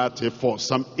verse 34.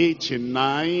 Psalm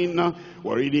 89,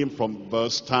 we're reading from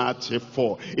verse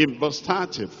 34. In verse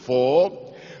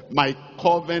 34, my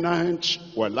covenant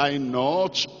will I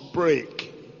not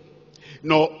break,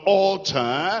 nor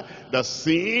alter the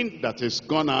sin that is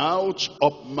gone out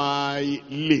of my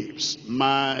lips.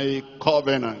 My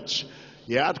covenant.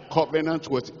 He had covenant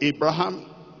with Abraham.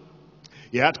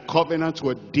 He had covenant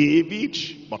with David,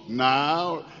 but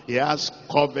now he has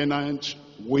covenant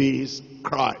with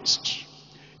Christ.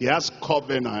 He has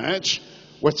covenant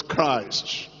with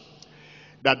Christ.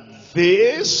 That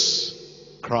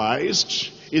this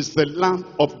Christ is the Lamb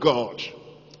of God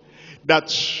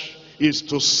that is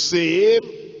to save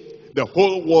the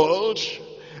whole world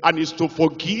and is to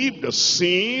forgive the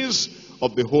sins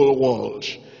of the whole world.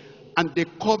 And the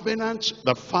covenant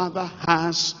the Father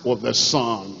has with the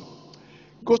Son.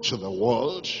 Go to the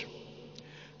world,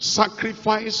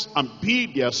 sacrifice and be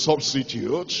their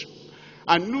substitute,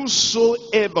 and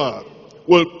whosoever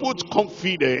will put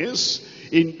confidence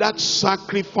in that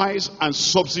sacrifice and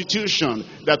substitution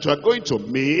that you are going to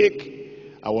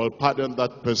make, I will pardon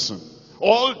that person.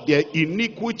 All their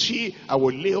iniquity I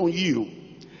will lay on you.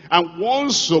 And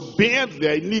once you bear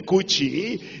their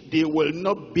iniquity, they will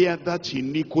not bear that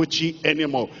iniquity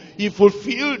anymore. He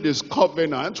fulfilled this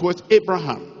covenant with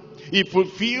Abraham. He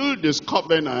fulfilled this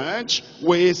covenant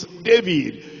with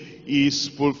David. He is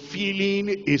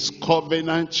fulfilling his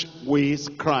covenant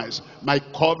with Christ. My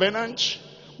covenant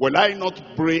will I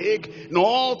not break, nor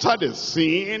alter the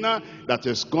sin that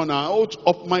has gone out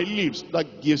of my lips.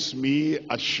 That gives me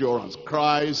assurance.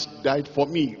 Christ died for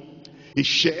me. He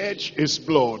shed his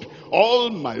blood. All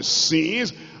my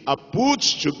sins are put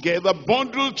together,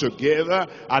 bundled together,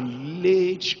 and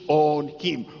laid on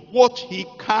him. What he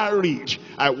carried,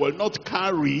 I will not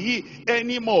carry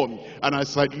anymore. And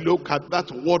as I look at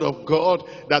that word of God,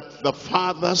 that the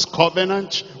Father's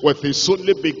covenant with his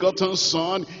only begotten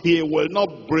Son, he will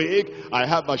not break, I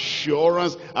have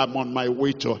assurance I'm on my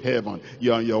way to heaven.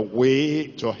 You're on your way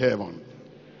to heaven.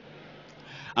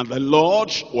 And the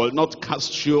Lord will not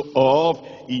cast you off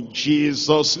in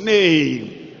Jesus'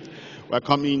 name. We're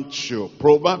coming to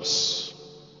Proverbs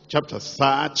chapter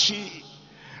 30.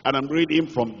 And I'm reading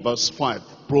from verse 5.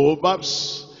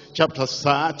 Proverbs chapter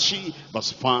 30,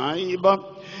 verse 5.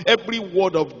 Every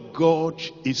word of God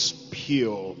is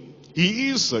pure. He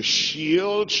is a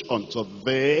shield unto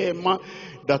them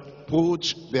that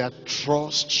put their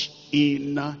trust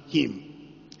in him.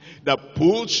 That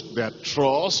put their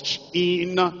trust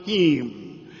in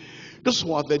him. Those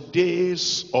were the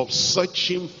days of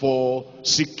searching for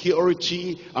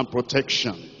security and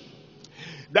protection.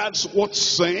 That's what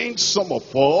sent some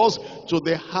of us to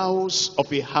the house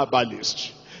of a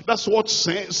herbalist. That's what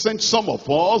sent some of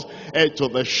us to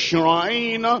the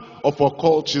shrine of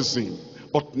occultism.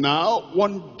 But now,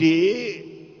 one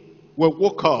day, we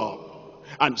woke up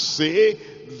and say,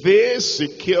 this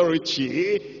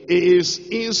security is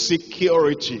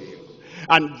insecurity.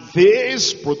 And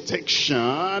this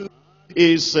protection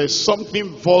is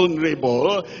something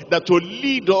vulnerable that will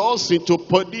lead us into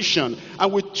perdition.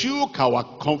 And we took our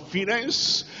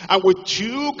confidence and we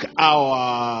took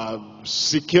our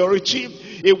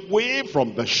security away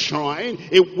from the shrine,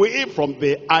 away from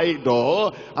the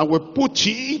idol, and we put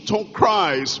it on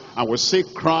Christ. And we say,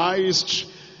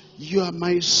 Christ, you are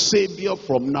my savior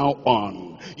from now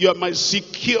on. You are my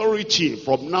security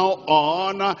from now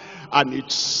on. And it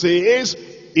says,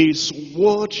 his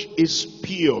word is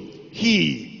pure.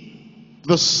 He,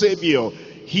 the Savior,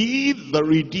 he, the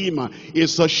Redeemer,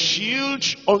 is a shield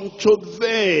unto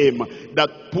them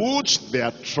that put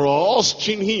their trust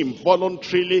in him.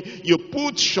 Voluntarily, you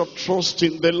put your trust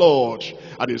in the Lord.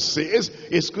 And it says,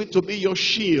 it's going to be your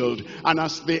shield. And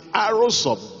as the arrows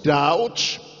of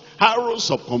doubt, arrows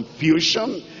of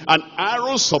confusion, and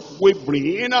arrows of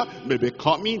wavering may be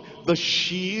coming, the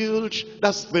shield,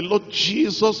 that's the Lord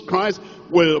Jesus Christ,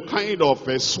 will kind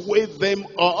of sway them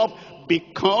up,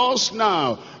 because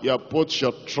now you have put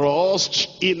your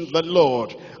trust in the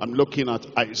Lord. I'm looking at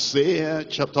Isaiah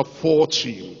chapter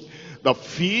 40. The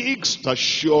fixed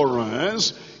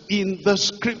assurance in the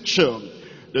scripture.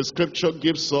 The scripture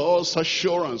gives us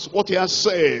assurance. What he has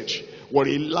said, we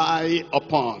rely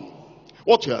upon.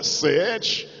 What he has said,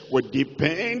 we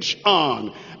depend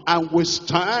on. And we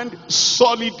stand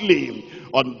solidly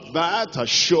on that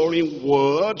assuring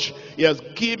word he has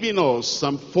given us.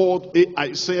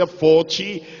 Isaiah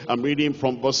 40, I'm reading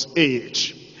from verse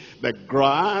 8. The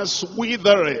grass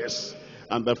withereth,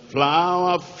 and the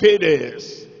flower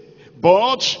fadeth,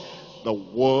 but the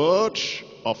word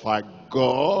of our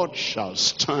God shall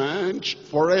stand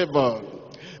forever.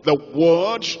 The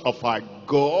word of our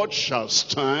God shall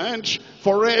stand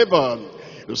forever.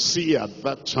 You see, at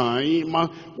that time,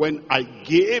 when I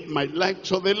gave my life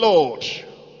to the Lord,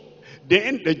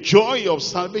 then the joy of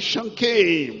salvation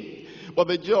came. But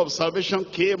the joy of salvation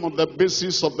came on the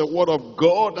basis of the word of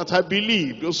God that I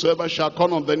believed. Whosoever shall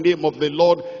call on the name of the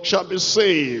Lord shall be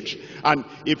saved. And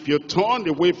if you turn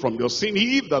away from your sin,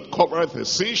 he that covereth a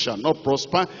sin shall not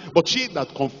prosper, but he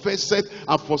that confesseth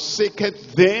and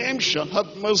forsaketh them shall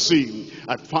have mercy.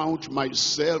 I found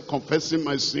myself confessing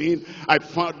my sin. I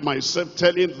found myself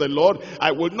telling the Lord,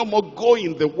 I will no more go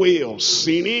in the way of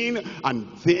sinning. And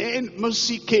then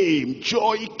mercy came,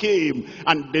 joy came,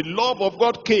 and the love of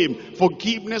God came.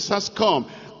 Forgiveness has come.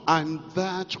 And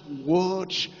that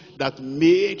word that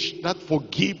made that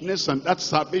forgiveness and that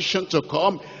salvation to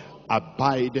come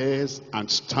abideth and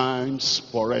stands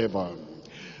forever.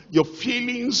 Your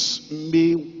feelings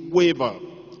may waver.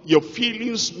 Your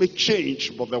feelings may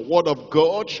change, but the word of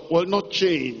God will not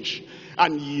change.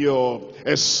 And your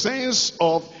sense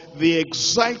of the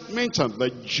excitement and the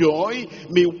joy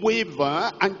may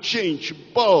waver and change,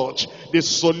 but the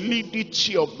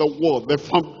solidity of the word, the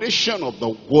foundation of the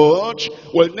word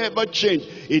will never change.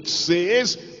 It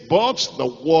says, but the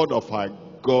word of our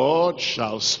God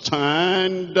shall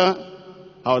stand.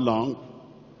 How long?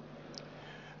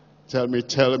 Tell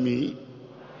me.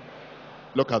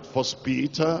 Look at First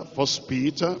Peter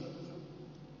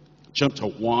chapter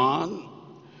 1.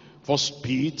 First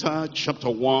Peter chapter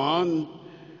 1.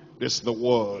 This is the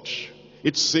word.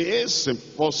 It says in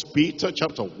First Peter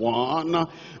chapter 1,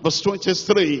 verse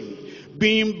 23,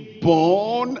 being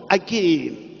born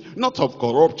again, not of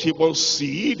corruptible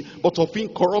seed, but of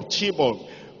incorruptible,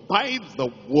 by the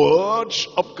word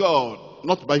of God,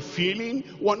 not by feeling.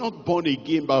 We're not born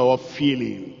again by our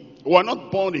feeling. We're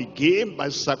not born again by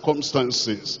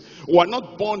circumstances. We're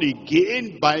not born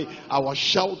again by our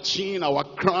shouting, our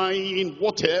crying,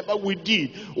 whatever we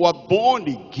did. We're born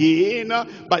again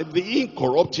by the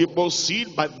incorruptible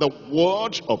seed, by the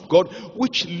word of God,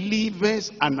 which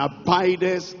liveth and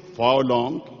abideth for how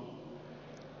long?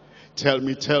 Tell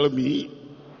me.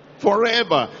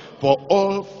 Forever. For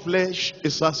all flesh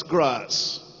is as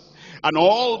grass, and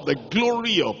all the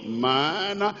glory of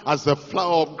man as the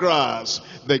flower of grass.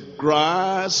 The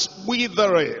grass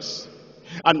withereth,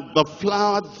 and the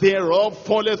flower thereof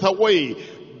falleth away.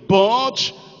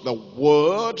 But the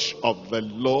word of the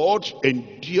Lord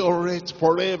endureth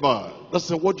forever. That's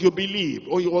the word you believe,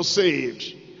 or you are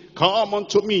saved. Come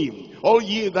unto me, all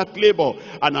ye that labor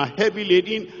and are heavy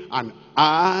laden, and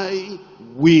I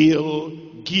will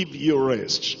give you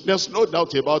rest. There's no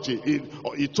doubt about it.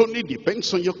 It only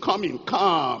depends on your coming.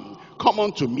 Come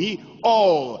unto me,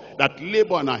 all that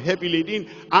labor and are heavy laden,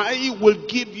 I will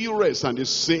give you rest. And it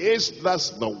says,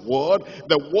 that's the word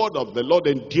of the Lord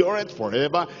endureth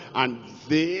forever. And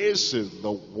this is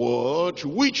the word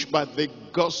which by the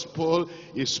gospel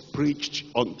is preached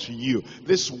unto you.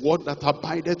 This word that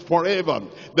abideth forever.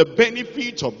 The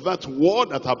benefit of that word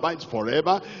that abides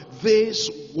forever, this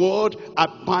word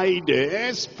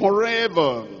abideth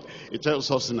forever. It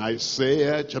tells us in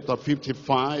Isaiah chapter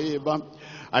 55,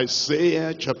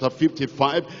 Isaiah chapter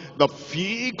 55, the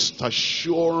fixed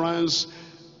assurance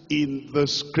in the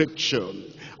scripture.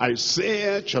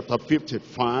 Isaiah chapter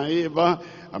 55,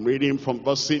 I'm reading from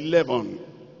verse 11.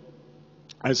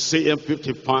 Isaiah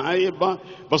 55,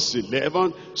 verse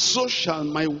 11. So shall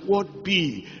my word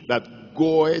be that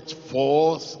goeth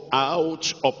forth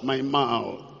out of my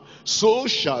mouth. So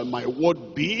shall my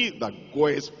word be that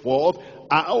goeth forth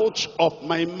out of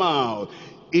my mouth.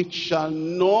 It shall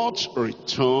not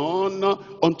return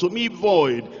unto me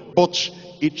void, but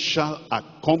it shall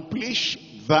accomplish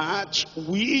that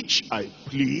which I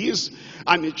please,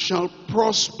 and it shall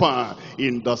prosper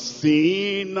in the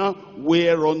thing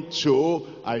whereunto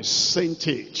I sent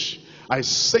it. I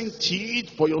sent it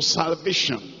for your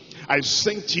salvation. I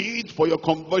sent it for your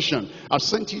conversion. I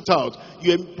sent it out.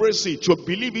 You embrace it, you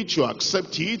believe it, you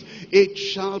accept it. It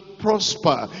shall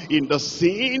prosper in the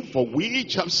thing for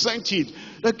which I've sent it.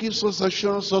 That gives us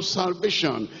assurance of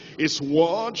salvation. His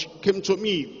word came to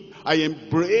me. I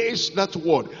embraced that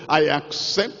word. I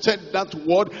accepted that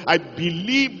word. I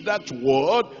believed that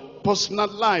word,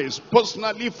 personalized,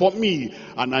 personally for me.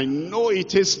 And I know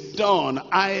it is done.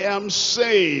 I am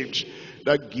saved.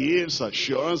 That gives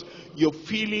assurance. Your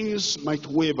feelings might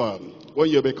waver. When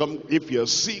you become, if you're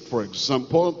sick, for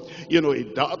example, a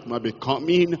doubt might be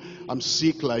coming. I'm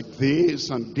sick like this,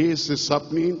 and this is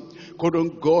happening.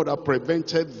 Couldn't God have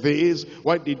prevented this?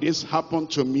 Why did this happen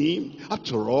to me?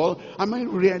 After all, am I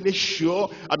really sure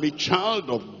I'm a child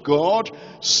of God?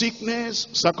 Sickness,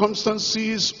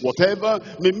 circumstances, whatever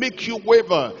may make you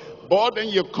waver. But then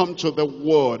you come to the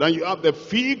word and you have the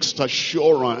fixed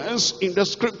assurance in the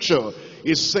scripture.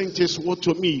 He sent his word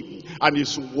to me, and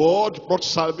his word brought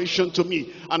salvation to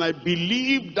me. And I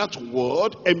believed that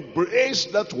word,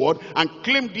 embraced that word, and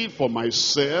claimed it for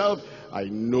myself. I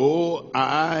know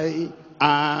I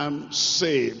am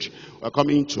saved. We're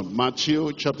coming to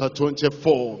Matthew chapter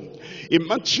 24. In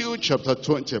Matthew chapter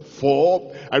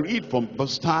 24, I read from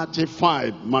verse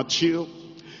 35. Matthew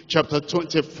chapter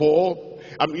 24,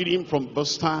 I'm reading from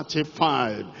verse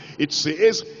 35. It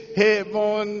says,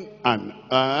 heaven and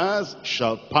earth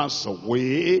shall pass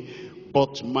away,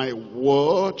 but my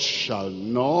word shall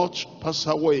not pass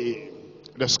away.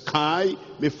 The sky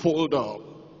may fold up.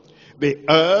 The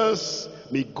earth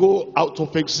may go out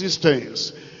of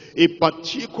existence. A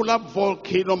particular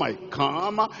volcano might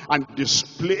come and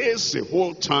displace a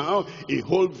whole town, a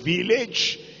whole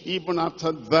village, even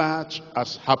after that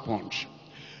has happened.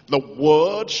 The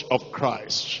word of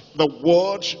Christ, the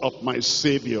word of my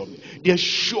Savior, the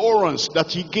assurance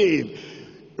that he gave.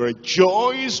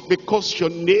 Rejoice because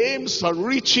your names are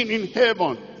written in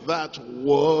heaven. That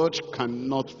word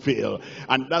cannot fail,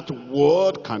 and that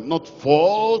word cannot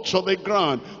fall to the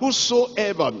ground.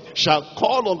 Whosoever shall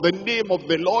call on the name of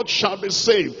the Lord shall be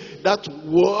saved. That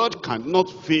word cannot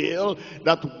fail,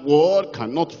 that word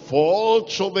cannot fall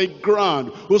to the ground.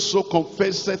 Whoso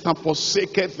confesseth and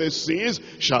forsaketh the sins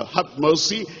shall have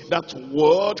mercy. That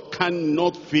word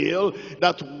cannot fail,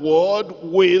 that word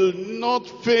will not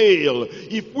fail.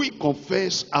 If we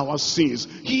confess our sins,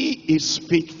 he is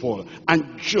faithful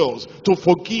and just to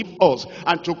forgive us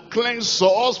and to cleanse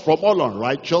us from all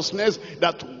unrighteousness.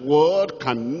 That word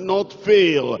cannot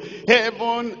fail.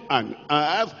 Heaven and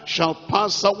earth shall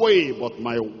pass away, but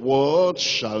my word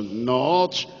shall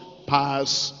not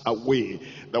pass away.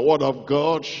 The word of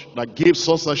God that gives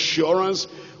us assurance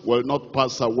will not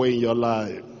pass away in your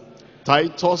life.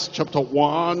 Titus chapter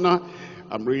 1,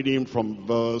 I'm reading from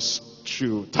verse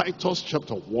 2. Titus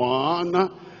chapter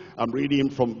 1, I'm reading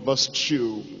from verse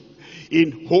 2.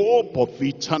 In hope of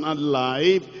eternal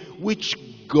life, which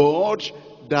God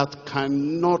that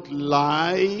cannot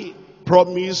lie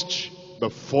promised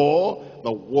before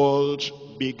the world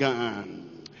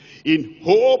began. In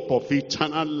hope of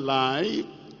eternal life,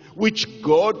 which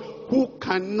God who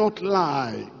cannot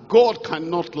lie, God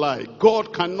cannot lie.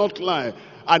 God cannot lie.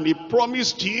 And he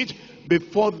promised it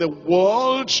before the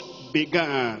world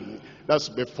began. That's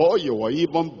before you were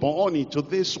even born into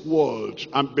this world.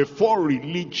 And before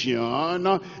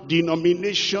religion,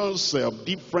 denominations of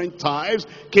different types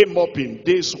came up in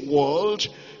this world,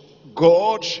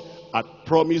 God had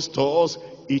promised us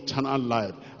eternal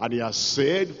life. And he has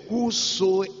said,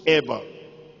 whosoever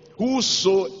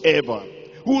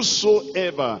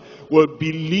will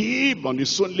believe on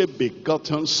his only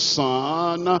begotten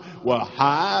Son will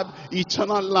have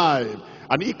eternal life.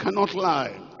 And he cannot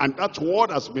lie. And that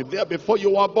word has been there before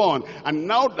you were born. And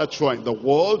now that you are in the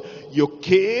world, you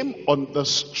came on the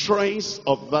strength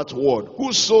of that word.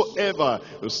 Whosoever,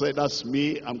 you say, that's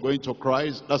me, I'm going to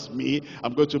Christ. That's me,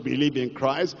 I'm going to believe in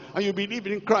Christ. And you believe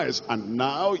in Christ. And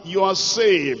now you are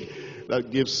saved.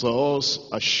 That gives us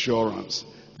assurance.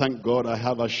 Thank God I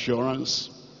have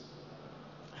assurance.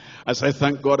 I say,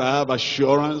 thank God I have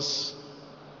assurance.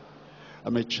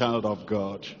 I'm a child of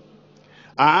God.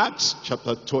 Acts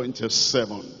chapter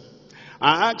 27.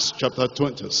 Acts chapter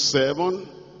 27.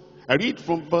 I read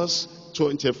from verse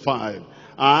 25.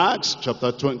 Acts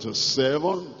chapter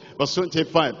 27, verse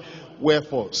 25.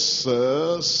 Wherefore,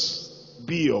 sirs,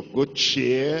 be of good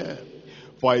cheer,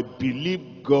 for I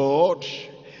believe God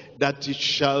that it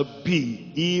shall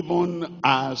be even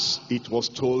as it was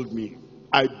told me.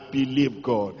 I believe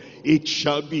God. It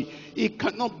shall be. It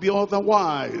cannot be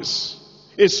otherwise.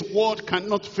 His word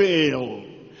cannot fail.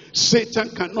 Satan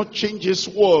cannot change his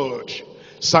word.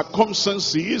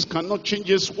 Circumstances cannot change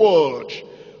his word.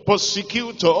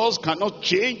 Persecutors cannot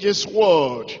change his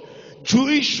word.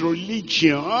 Jewish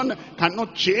religion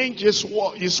cannot change his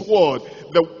word.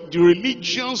 The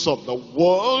religions of the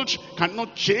world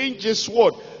cannot change his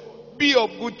word. Be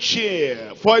of good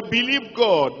cheer, for I believe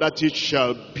God that it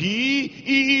shall be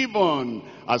even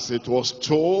as it was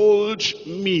told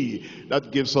me.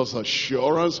 That gives us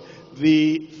assurance,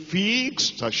 the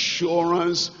fixed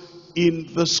assurance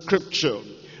in the scripture.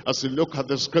 As you look at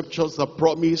the scriptures that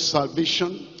promise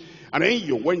salvation, and then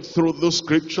you went through those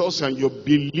scriptures and you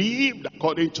believed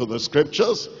according to the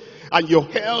scriptures, and you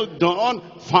held on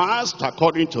fast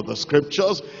according to the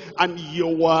scriptures, and you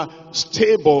were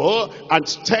stable and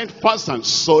steadfast and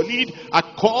solid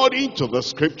according to the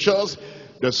scriptures.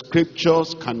 The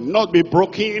scriptures cannot be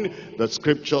broken. The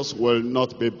scriptures will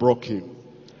not be broken.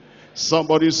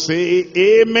 Somebody say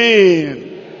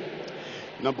amen.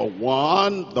 Number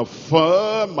one, the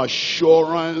firm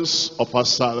assurance of our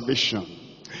salvation.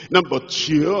 Number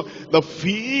two, the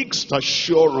fixed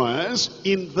assurance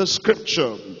in the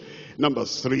scripture. Number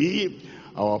three,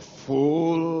 our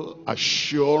full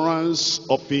assurance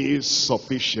of his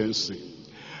sufficiency.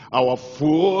 Our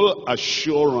full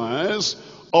assurance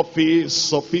of his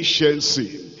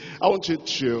sufficiency. I want you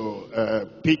to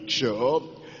picture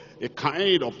a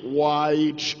kind of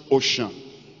wide ocean.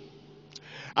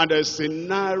 And there's a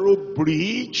narrow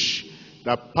bridge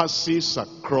that passes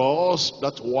across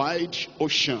that wide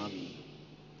ocean.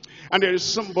 And there is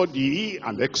somebody,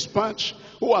 an expert,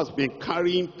 who has been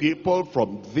carrying people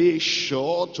from this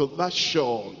shore to that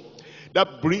shore.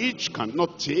 That bridge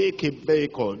cannot take a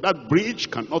vehicle. That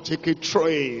bridge cannot take a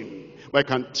train. But it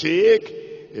can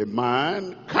take a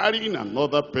man carrying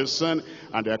another person,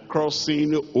 and they're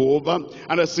crossing over.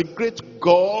 And there's a great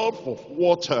gulf of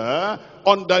water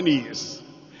underneath.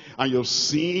 And you've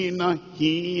seen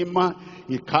him.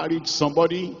 He carried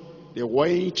somebody. They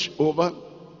went over.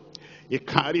 He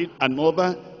carried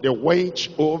another. They went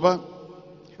over.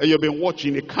 And you've been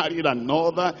watching. He carried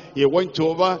another. He went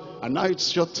over. And now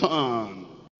it's your turn.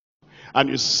 And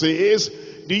he says,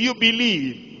 do you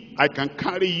believe I can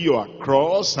carry you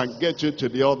across and get you to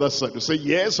the other side? You say,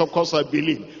 yes, of course I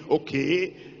believe.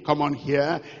 Okay, come on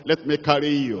here. Let me carry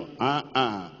you.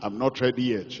 I'm not ready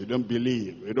yet. You don't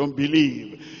believe. You don't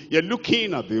believe. You're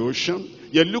looking at the ocean.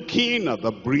 You're looking at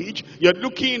the bridge. You're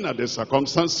looking at the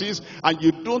circumstances. And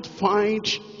you don't find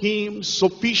him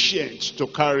sufficient to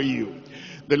carry you.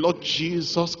 The Lord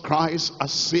Jesus Christ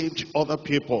has saved other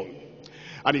people.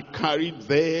 And he carried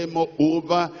them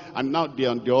over. And now they're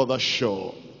on the other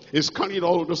shore. He's carried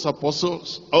all those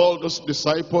apostles, all those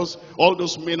disciples, all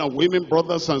those men and women,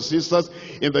 brothers and sisters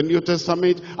in the New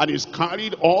Testament. And he's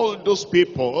carried all those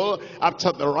people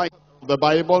after the writing of the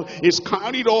Bible. He's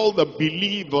carried all the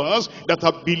believers that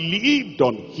have believed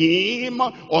on him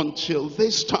until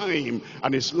this time.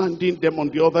 And he's landing them on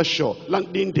the other shore.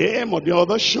 Landing them on the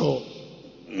other shore.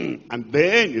 And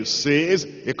then he says,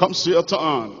 it comes to your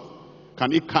turn.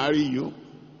 Can he carry you?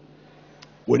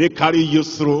 Will he carry you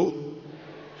through?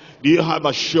 Do you have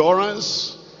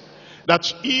assurance?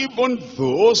 That even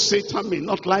though Satan may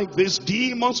not like this,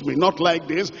 demons may not like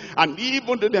this, and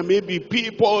even though there may be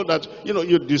people that,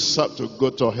 you deserve to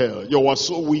go to hell. You were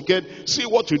so wicked. See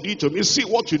what you did to me. See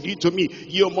what you did to me.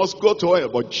 You must go to hell.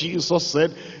 But Jesus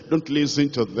said, don't listen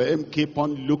to them. Keep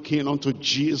on looking unto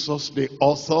Jesus, the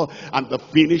author and the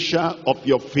finisher of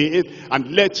your faith,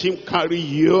 and let him carry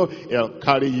you. He'll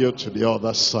carry you to the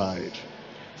other side.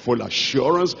 Full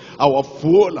assurance, our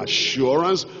full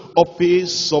assurance of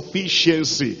his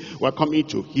sufficiency. We're coming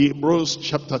to Hebrews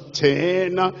chapter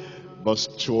 10, verse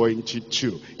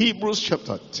 22. Hebrews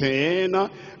chapter 10,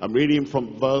 I'm reading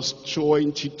from verse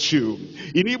 22.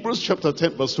 In Hebrews chapter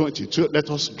 10, verse 22,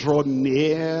 let us draw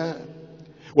near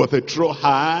with a true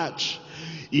heart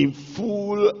in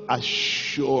full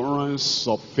assurance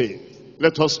of faith.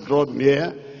 Let us draw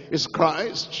near. Is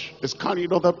Christ, is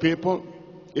carried other people,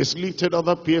 is lifted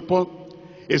other people,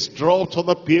 is dropped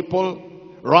other people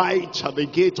right at the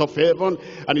gate of heaven,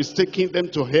 and is taking them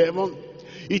to heaven.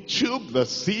 He took the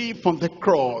thief on the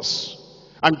cross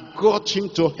and got him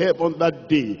to heaven that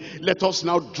day. Let us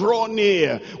now draw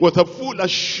near with a full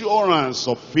assurance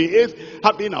of faith,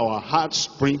 having our hearts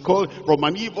sprinkled from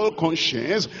an evil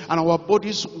conscience and our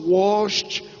bodies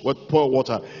washed with pure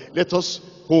water. Let us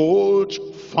hold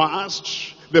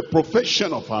fast the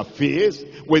profession of our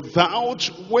faith without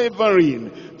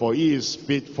wavering, for he is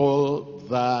faithful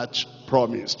that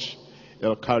promised.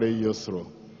 He'll carry you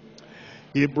through.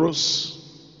 Hebrews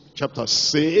chapter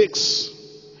 6,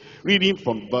 reading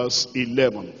from verse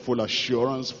 11. Full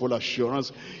assurance, full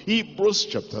assurance. Hebrews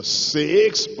chapter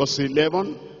 6, verse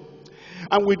 11.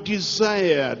 And we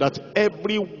desire that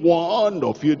every one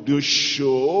of you do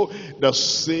show the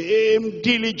same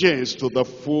diligence to the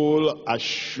full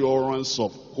assurance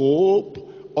of hope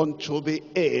unto the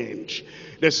end.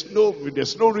 There's no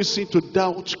reason to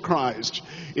doubt Christ.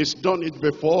 He's done it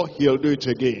before, he'll do it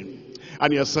again.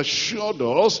 And he has assured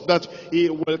us that he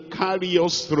will carry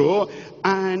us through,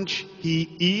 and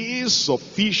he is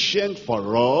sufficient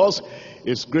for us.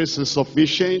 His grace is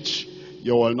sufficient.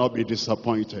 You will not be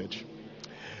disappointed.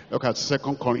 Look at 2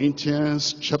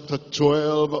 Corinthians chapter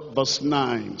 12, verse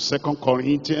 9. 2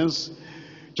 Corinthians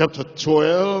chapter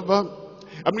 12.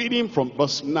 I'm reading from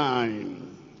verse 9.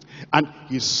 And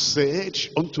he said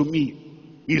unto me,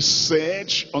 he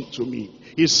said unto me,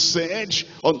 he said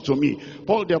unto me.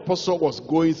 Paul the apostle was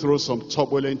going through some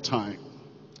turbulent time.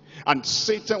 And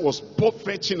Satan was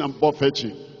buffeting and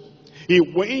buffeting. He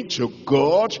went to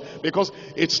God because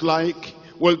it's like,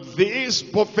 will this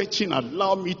buffeting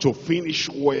allow me to finish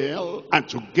well and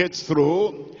to get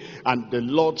through? And the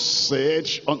Lord said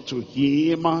unto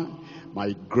him,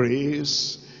 my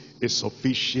grace is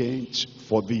sufficient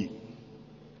for thee.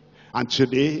 And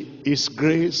today, his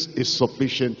grace is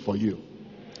sufficient for you.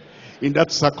 In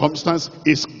that circumstance,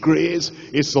 his grace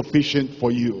is sufficient for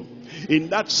you. In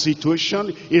that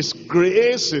situation, his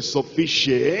grace is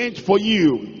sufficient for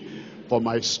you. For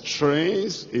my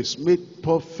strength is made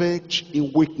perfect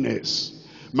in weakness.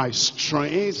 My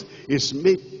strength is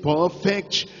made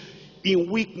perfect in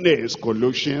weakness.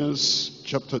 Colossians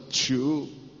chapter 2.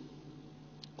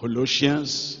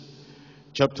 Colossians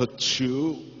chapter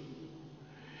 2.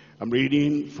 I'm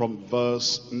reading from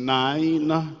verse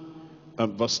 9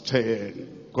 and verse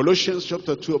 10. Colossians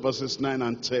chapter 2, verses 9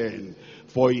 and 10.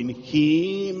 For in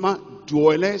him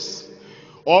dwelleth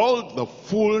all the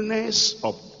fullness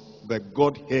of the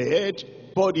Godhead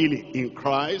bodily, in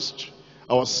Christ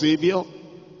our Savior,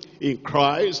 in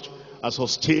Christ our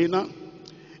sustainer,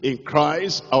 in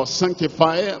Christ our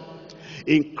sanctifier,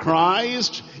 in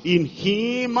Christ, in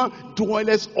him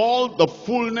dwelleth all the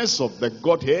fullness of the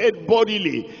Godhead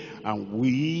bodily, and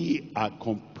we are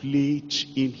complete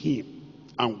in him.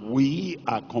 And we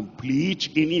are complete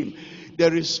in him.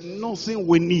 There is nothing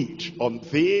we need on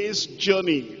this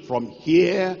journey from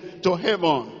here to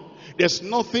heaven. There's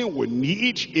nothing we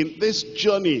need in this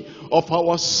journey of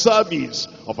our service,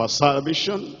 of our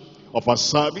salvation, of our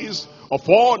service, of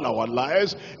all our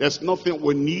lives. There's nothing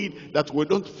we need that we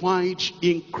don't find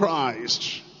in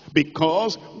Christ,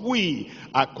 because we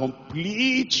are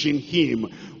complete in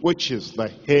him, which is the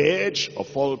head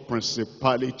of all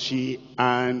principality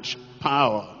and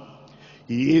power.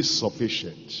 He is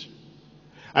sufficient.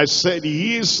 I said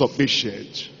he is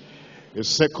sufficient. In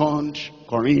 2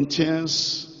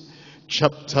 Corinthians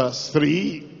chapter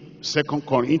 3, 2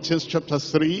 Corinthians chapter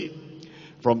 3,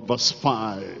 from verse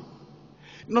 5.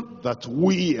 Not that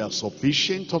we are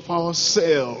sufficient of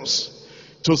ourselves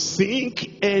to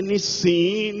think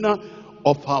anything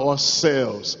of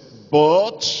ourselves,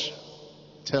 but,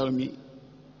 tell me,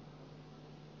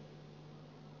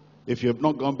 if you have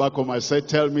not gone back home, I said,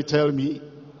 tell me,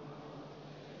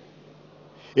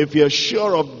 If you're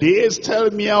sure of this, tell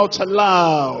me out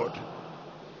aloud.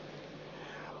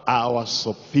 Our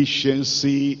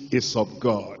sufficiency is of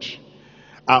God.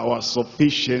 Our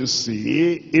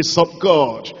sufficiency is of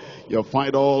God. You'll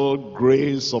find all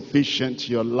grace sufficient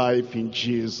in your life in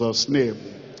Jesus' name.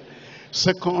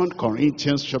 2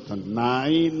 Corinthians chapter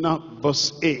 9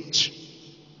 verse 8.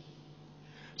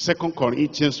 2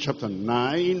 Corinthians chapter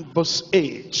 9 verse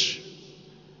 8.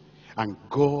 And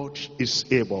God is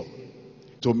able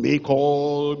to make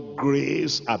all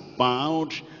grace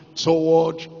abound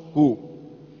toward who?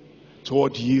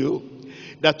 Toward you,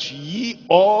 that ye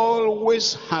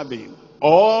always having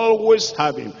all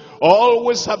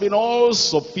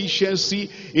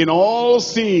sufficiency in all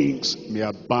things may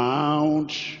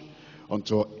abound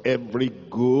unto every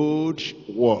good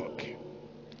work.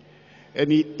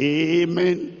 Any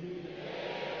amen?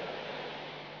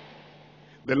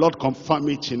 The Lord confirm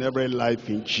it in every life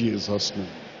in Jesus' name.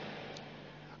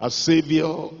 Our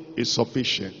Savior is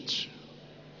sufficient.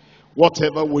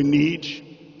 Whatever we need,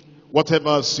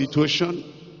 whatever situation,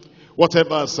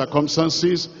 whatever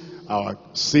circumstances, our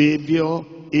Savior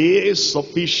is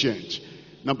sufficient.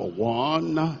 Number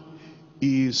one,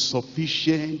 He is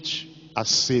sufficient as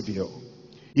Savior.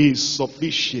 He is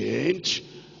sufficient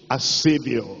as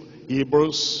Savior.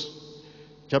 Hebrews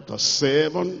chapter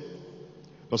 7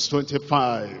 verse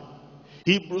 25.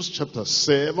 Hebrews chapter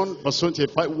 7 verse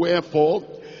 25. Wherefore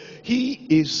He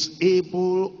is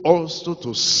able also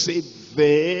to save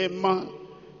them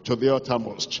to the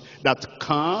uttermost that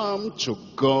come to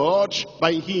God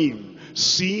by Him,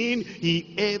 seeing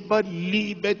He ever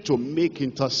liveth to make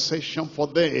intercession for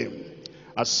them.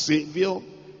 A Savior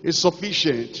is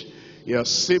sufficient. He has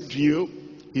saved you,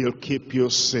 He'll keep you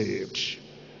saved.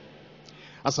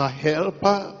 As a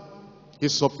helper,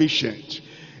 He's sufficient.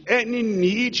 Any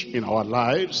need in our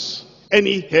lives,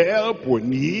 any help we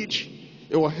need,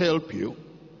 He will help you.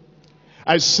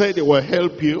 I said He will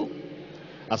help you.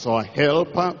 As our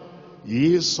helper,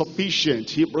 He is sufficient.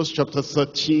 Hebrews chapter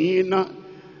 13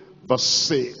 verse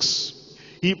 6.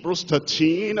 Hebrews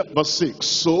 13 verse 6.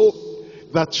 So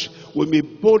that we may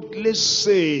boldly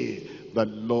say, the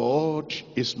Lord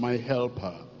is my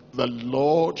helper. The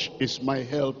Lord is my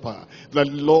helper. The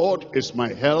Lord is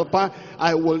my helper.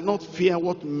 I will not fear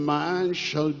what man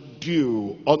shall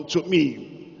do unto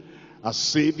me. As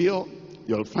Savior,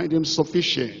 you'll find Him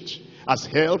sufficient. As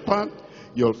helper,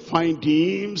 you'll find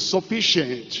Him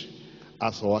sufficient.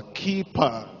 As our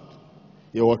keeper,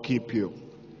 He will keep you.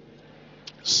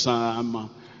 Psalm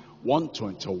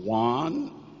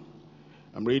 121.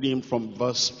 I'm reading from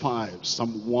verse 5.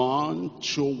 Psalm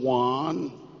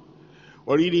 121.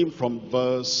 We're reading from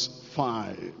verse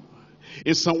 5.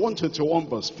 In Psalm 121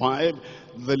 verse 5,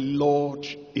 the Lord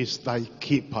is thy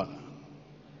keeper.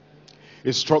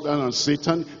 It's stronger than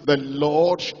Satan. The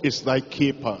Lord is thy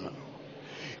keeper.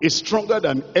 Is stronger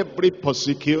than every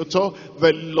persecutor.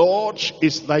 The Lord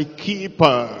is thy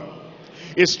keeper.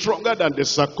 Is stronger than the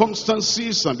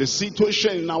circumstances and the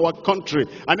situation in our country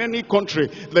and any country.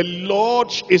 The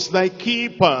Lord is thy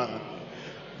keeper.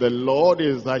 The Lord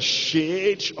is thy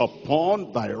shade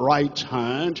upon thy right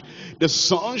hand. The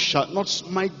sun shall not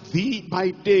smite thee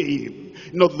by day,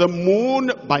 nor the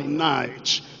moon by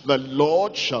night. The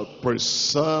Lord shall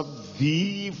preserve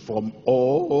thee from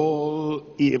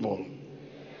all evil.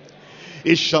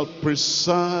 It shall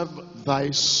preserve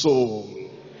thy soul.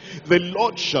 The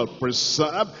Lord shall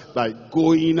preserve thy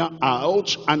going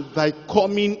out and thy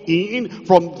coming in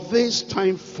from this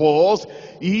time forth,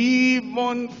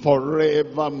 even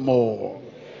forevermore.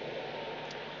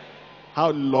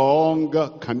 How long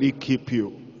can He keep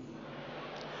you?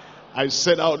 I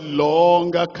said, how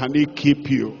long can He keep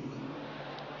you?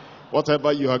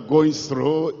 Whatever you are going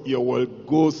through, you will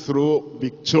go through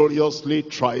victoriously,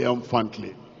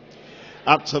 triumphantly.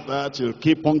 After that, He'll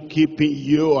keep on keeping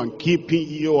you and keeping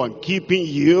you and keeping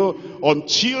you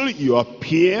until you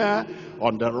appear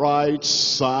on the right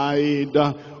side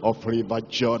of River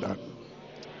Jordan.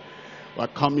 We're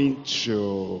coming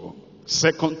to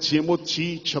 2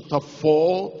 Timothy chapter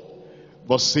 4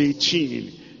 verse 18.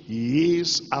 He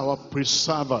is our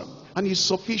preserver and He's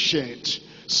sufficient.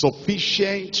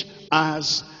 Sufficient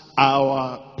as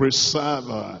our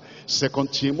preserver. 2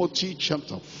 Timothy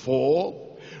chapter 4.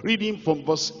 Reading from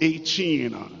verse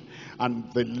 18,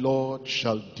 and the Lord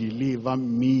shall deliver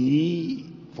me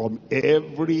from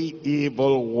every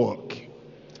evil work.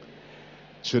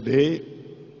 Today,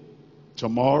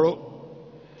 tomorrow,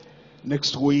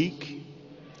 next week,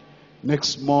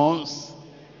 next month,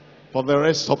 for the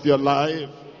rest of your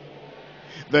life,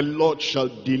 the Lord shall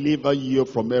deliver you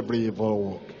from every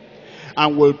evil work.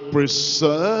 and will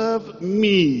preserve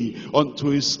me unto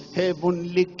his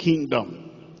heavenly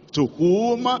kingdom, to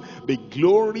whom be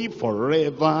glory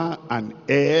forever and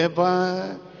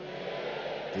ever.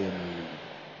 Amen.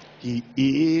 He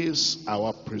is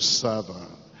our preserver.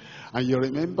 And you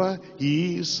remember,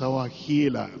 he is our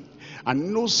healer.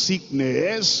 And no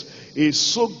sickness is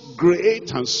so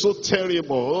great and so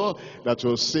terrible that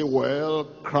you'll say, well,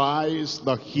 Christ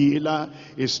the healer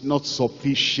is not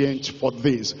sufficient for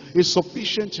this. He's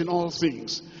sufficient in all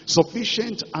things.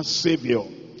 Sufficient as Savior.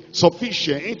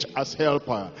 Sufficient as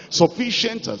helper.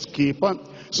 Sufficient as keeper.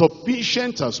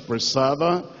 Sufficient as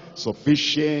preserver.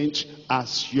 Sufficient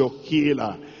as your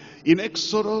healer. In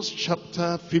Exodus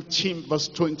chapter 15 verse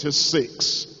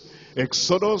 26.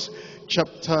 Exodus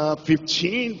chapter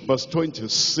 15 verse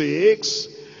 26.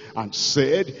 And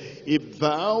said, if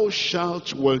thou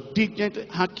shalt will diligently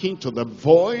hearken to the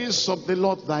voice of the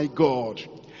Lord thy God,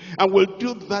 and will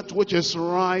do that which is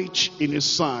right in his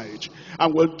sight,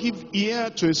 and will give ear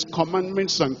to his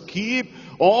commandments and keep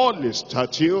all his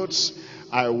statutes,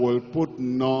 I will put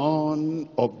none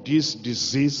of these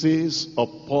diseases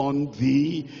upon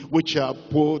thee, which are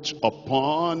put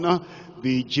upon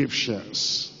the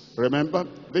Egyptians. Remember,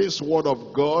 this word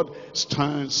of God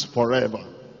stands forever.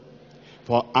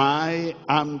 For I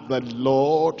am the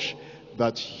Lord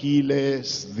that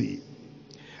healeth thee.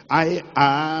 I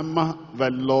am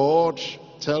the Lord.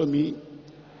 Tell me.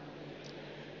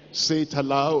 Say it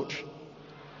aloud.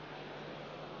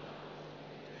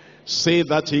 Say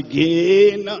that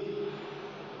again.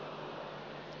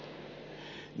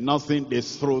 Nothing they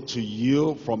throw to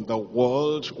you from the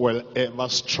world will ever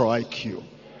strike you.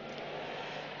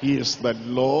 He is the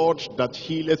Lord that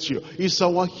healeth you. He's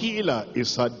our healer.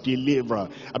 He's our deliverer.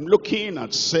 I'm looking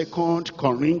at 2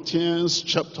 Corinthians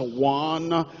chapter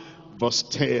 1 verse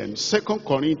 10. 2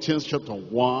 Corinthians chapter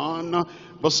 1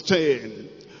 verse 10.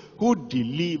 Who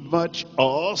delivered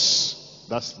us,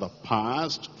 that's the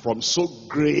past, from so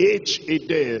great a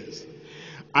death,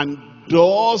 and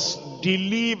does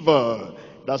deliver,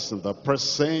 that's in the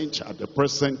present, at the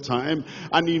present time,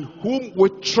 and in whom we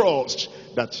trust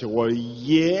that he will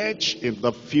yet in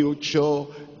the future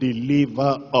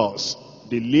deliver us.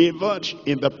 Delivered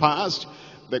in the past.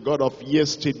 The God of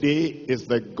yesterday is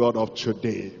the God of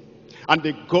today. And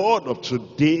the God of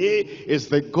today is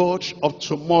the God of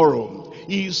tomorrow.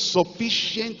 He is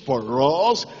sufficient for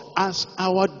us as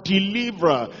our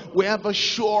deliverer. We have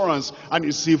assurance, and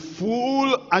it's a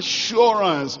full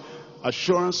assurance.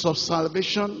 Assurance of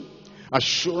salvation,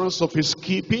 assurance of his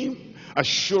keeping,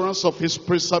 assurance of his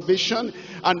preservation,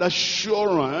 and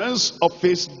assurance of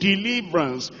his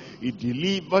deliverance. He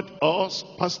delivered us,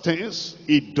 past tense.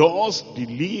 He does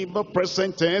deliver,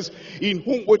 present tense. In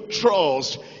whom we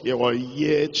trust, he will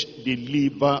yet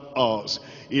deliver us.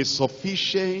 He is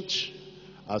sufficient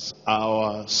as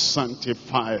our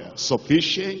sanctifier.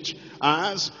 Sufficient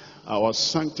as our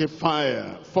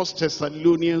sanctifier. 1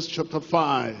 Thessalonians chapter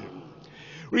 5.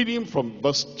 Reading from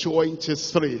verse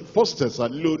 23. 1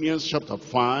 Thessalonians chapter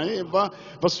 5,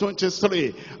 verse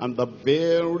 23. And the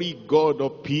very God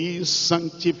of peace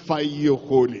sanctify you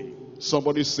wholly.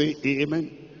 Somebody say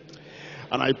amen.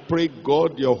 And I pray,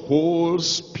 God, your whole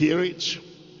spirit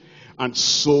and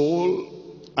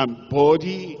soul and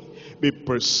body be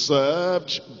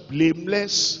preserved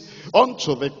blameless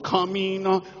unto the coming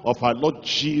of our Lord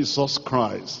Jesus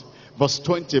Christ. Verse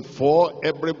 24,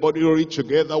 everybody read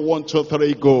together. 1, 2,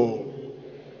 3, go.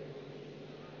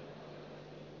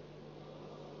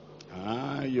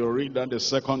 You read that the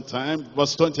second time.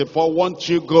 Verse 24, 1,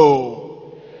 2,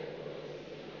 go.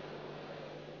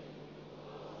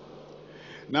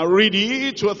 Now read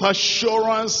it with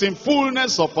assurance, in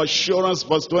fullness of assurance.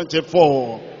 Verse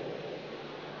 24.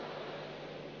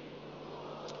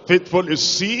 Faithful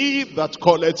is he that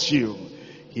calleth you.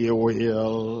 He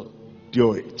will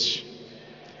do it.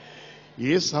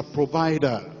 He is a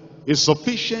provider. He is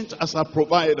sufficient as a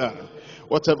provider.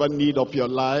 Whatever need of your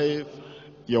life,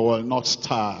 you will not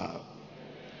starve.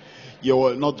 You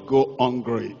will not go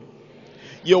hungry.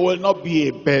 You will not be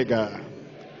a beggar.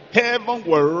 Heaven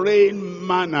will rain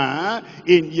manna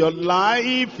in your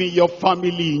life, in your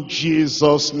family, in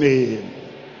Jesus' name.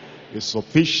 He is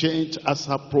sufficient as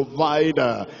a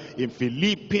provider. In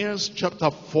Philippians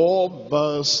chapter 4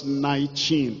 verse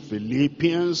 19.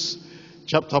 Philippians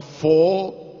chapter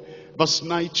 4 verse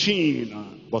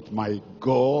 19. But my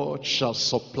God shall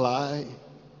supply.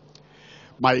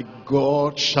 My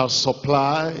God shall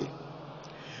supply.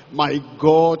 My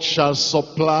God shall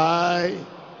supply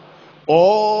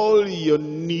all your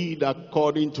need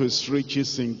according to his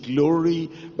riches in glory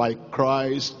by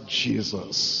Christ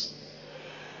Jesus.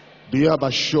 Do you have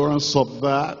assurance of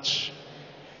that?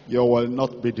 You will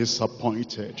not be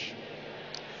disappointed.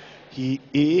 He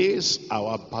is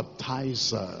our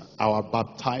baptizer,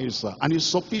 and is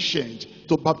sufficient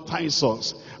to baptize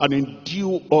us and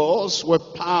endue us with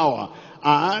power.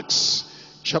 Acts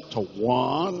chapter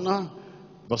 1,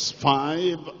 verse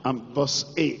 5 and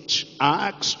verse 8.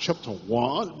 Acts chapter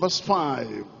 1, verse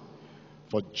 5.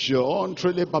 For John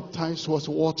truly baptized with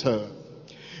water,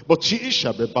 but ye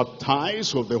shall be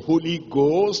baptized with the Holy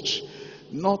Ghost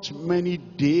not many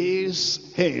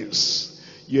days hence.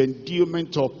 Your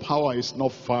endowment of power is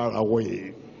not far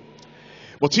away.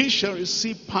 But ye shall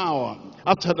receive power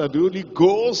after that the Holy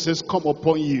Ghost is come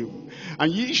upon you.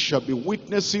 And ye shall be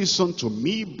witnesses unto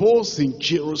me both in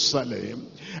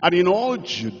Jerusalem and in all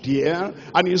Judea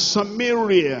and in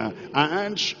Samaria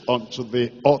and unto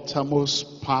the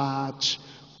uttermost part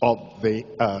of the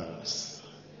earth.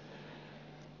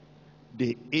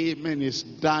 The amen is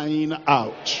dying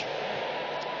out.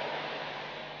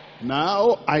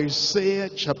 Now, Isaiah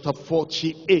chapter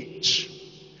 48.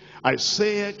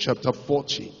 Isaiah chapter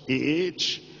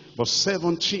 48, verse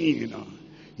 17.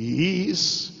 He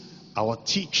is our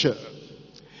teacher.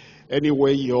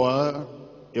 Anywhere you are,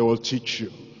 he will teach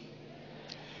you.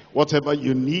 Whatever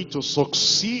you need to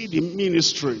succeed in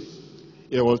ministry,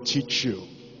 he will teach you.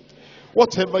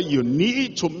 Whatever you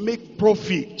need to make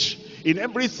profit in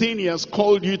everything he has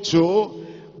called you to,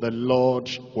 the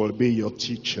Lord will be your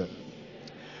teacher.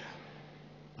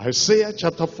 Isaiah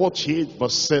chapter 48,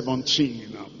 verse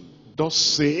 17. Thus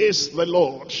says the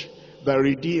Lord, the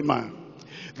Redeemer,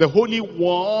 the Holy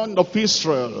One of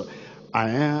Israel, I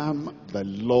am the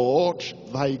Lord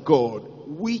thy God,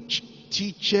 which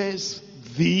teaches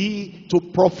thee to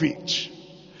profit.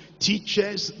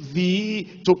 Teaches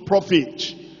thee to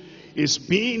profit. Is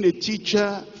being a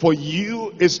teacher for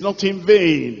you is not in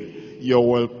vain. You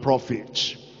will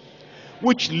profit.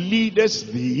 Which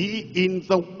leadeth thee in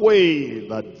the way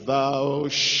that thou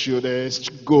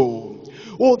shouldest go.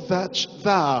 O that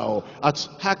thou art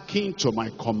hearkened to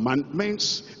my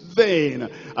commandments, then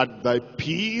at thy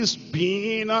peace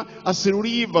being as a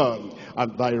river,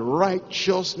 and thy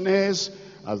righteousness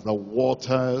as the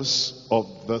waters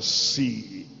of the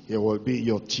sea. He will be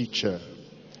your teacher.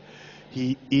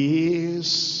 He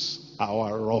is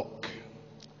our rock.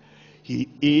 He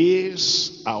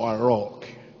is our rock.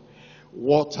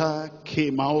 Water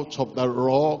came out of the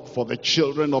rock for the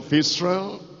children of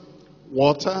Israel.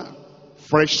 Water,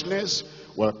 freshness,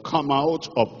 will come out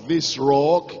of this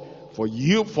rock for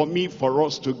you, for me, for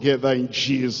us together in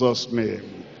Jesus'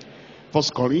 name. 1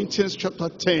 Corinthians chapter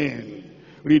 10,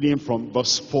 reading from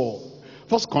verse 4.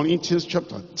 1 Corinthians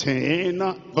chapter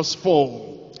 10, verse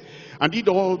 4. And did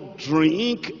all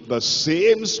drink the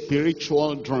same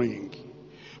spiritual drink.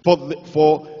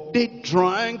 For they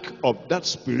drank of that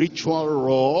spiritual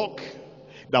rock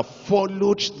that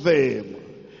followed them,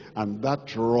 and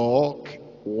that rock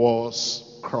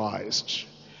was Christ.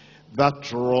 That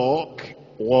rock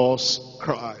was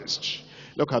Christ.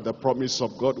 Look at the promise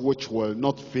of God which will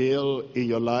not fail in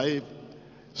your life.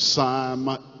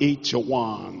 Psalm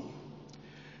 81.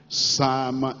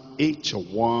 Psalm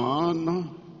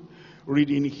 81.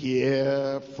 Reading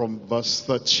here from verse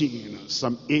 13.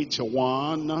 Psalm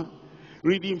 81.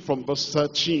 Reading from verse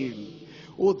 13.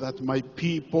 Oh, that my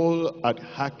people had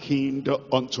hearkened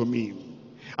unto me,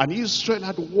 and Israel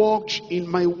had walked in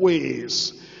my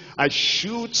ways, I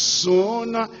should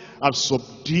soon have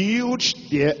subdued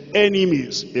their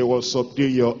enemies. They will subdue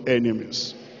your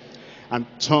enemies. And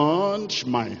turned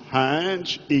my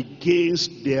hand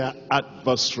against their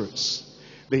adversaries.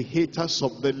 The haters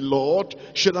of the Lord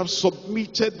should have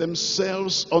submitted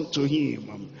themselves unto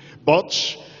him,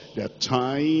 but their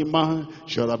time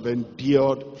should have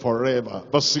endured forever.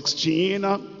 Verse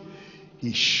 16,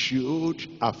 he should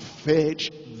have fed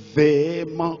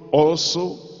them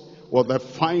also with the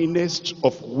finest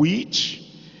of wheat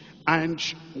and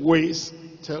with,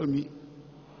 tell me,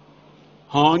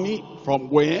 honey from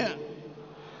where?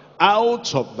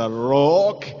 Out of the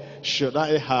rock should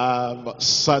I have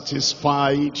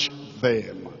satisfied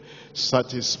them.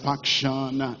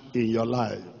 Satisfaction in your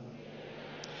life.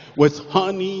 With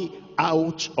honey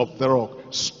out of the rock.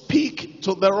 Speak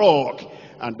to the rock,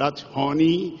 and that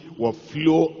honey will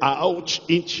flow out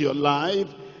into your life,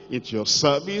 into your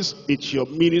service, into your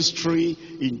ministry,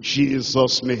 in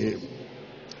Jesus' name.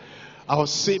 Our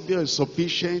Savior is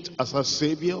sufficient as a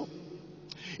Savior,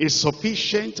 is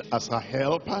sufficient as a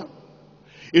helper,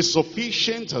 is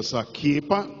sufficient as a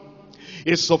keeper,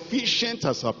 is sufficient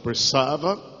as a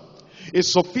preserver, is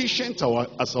sufficient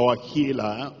as our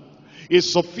healer,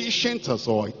 is sufficient as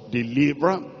our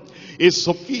deliverer, is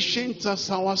sufficient as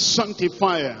our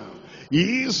sanctifier.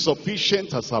 He is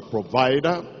sufficient as our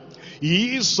provider.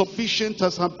 He is sufficient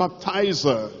as our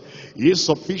baptizer. He is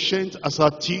sufficient as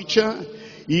our teacher.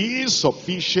 He is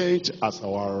sufficient as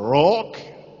our rock.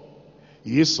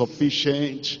 He is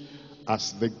sufficient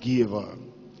as the giver.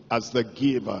 As the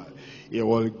giver. He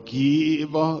will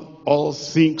give all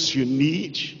things you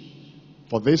need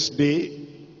for this day,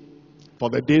 for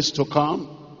the days to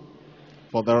come,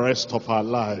 for the rest of our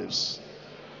lives.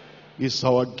 He's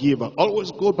our giver.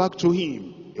 Always go back to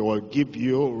him. He will give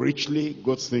you richly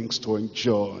good things to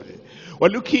enjoy. We're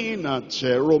looking at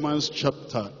Romans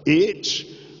chapter 8,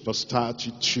 verse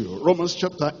 32. Romans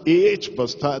chapter 8,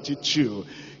 verse 32.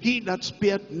 He that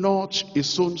spared not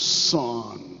his own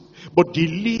son, but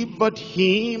delivered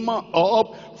him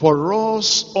up for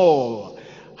us all,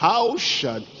 how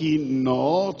shall he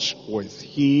not with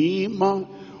him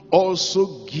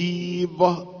also give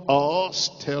us,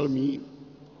 tell me,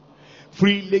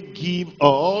 freely give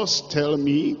us, tell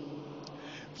me,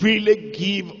 freely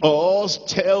give us,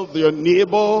 tell your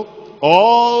neighbor,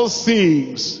 all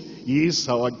things. He is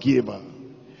our giver.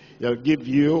 He'll give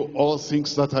you all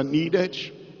things that are needed.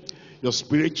 Your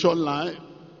spiritual life,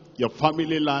 your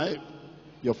family life,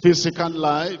 your physical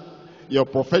life, your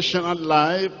professional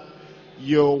life.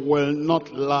 You will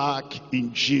not lack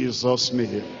in Jesus'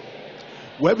 name.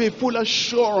 We have a full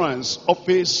assurance of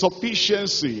his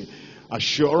sufficiency,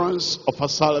 assurance of our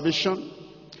salvation,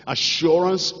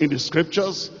 assurance in the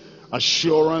scriptures,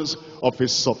 assurance of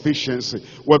his sufficiency.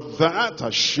 With that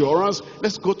assurance,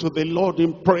 let's go to the Lord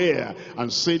in prayer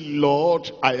and say,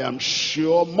 Lord, I am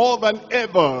sure more than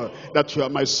ever that you are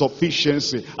my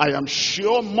sufficiency. I am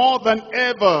sure more than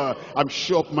ever. I'm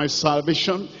sure of my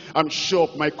salvation. I'm sure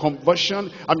of my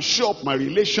conversion. I'm sure of my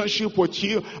relationship with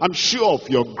you. I'm sure of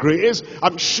your grace.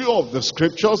 I'm sure of the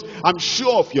scriptures. I'm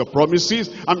sure of your promises.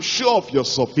 I'm sure of your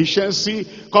sufficiency.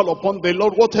 Call upon the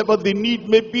Lord, whatever the need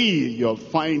may be. You'll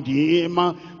find him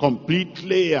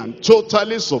completely and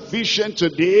totally sufficient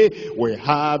today. We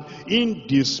have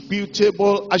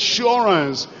indisputable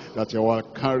assurance that he will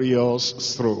carry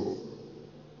us through.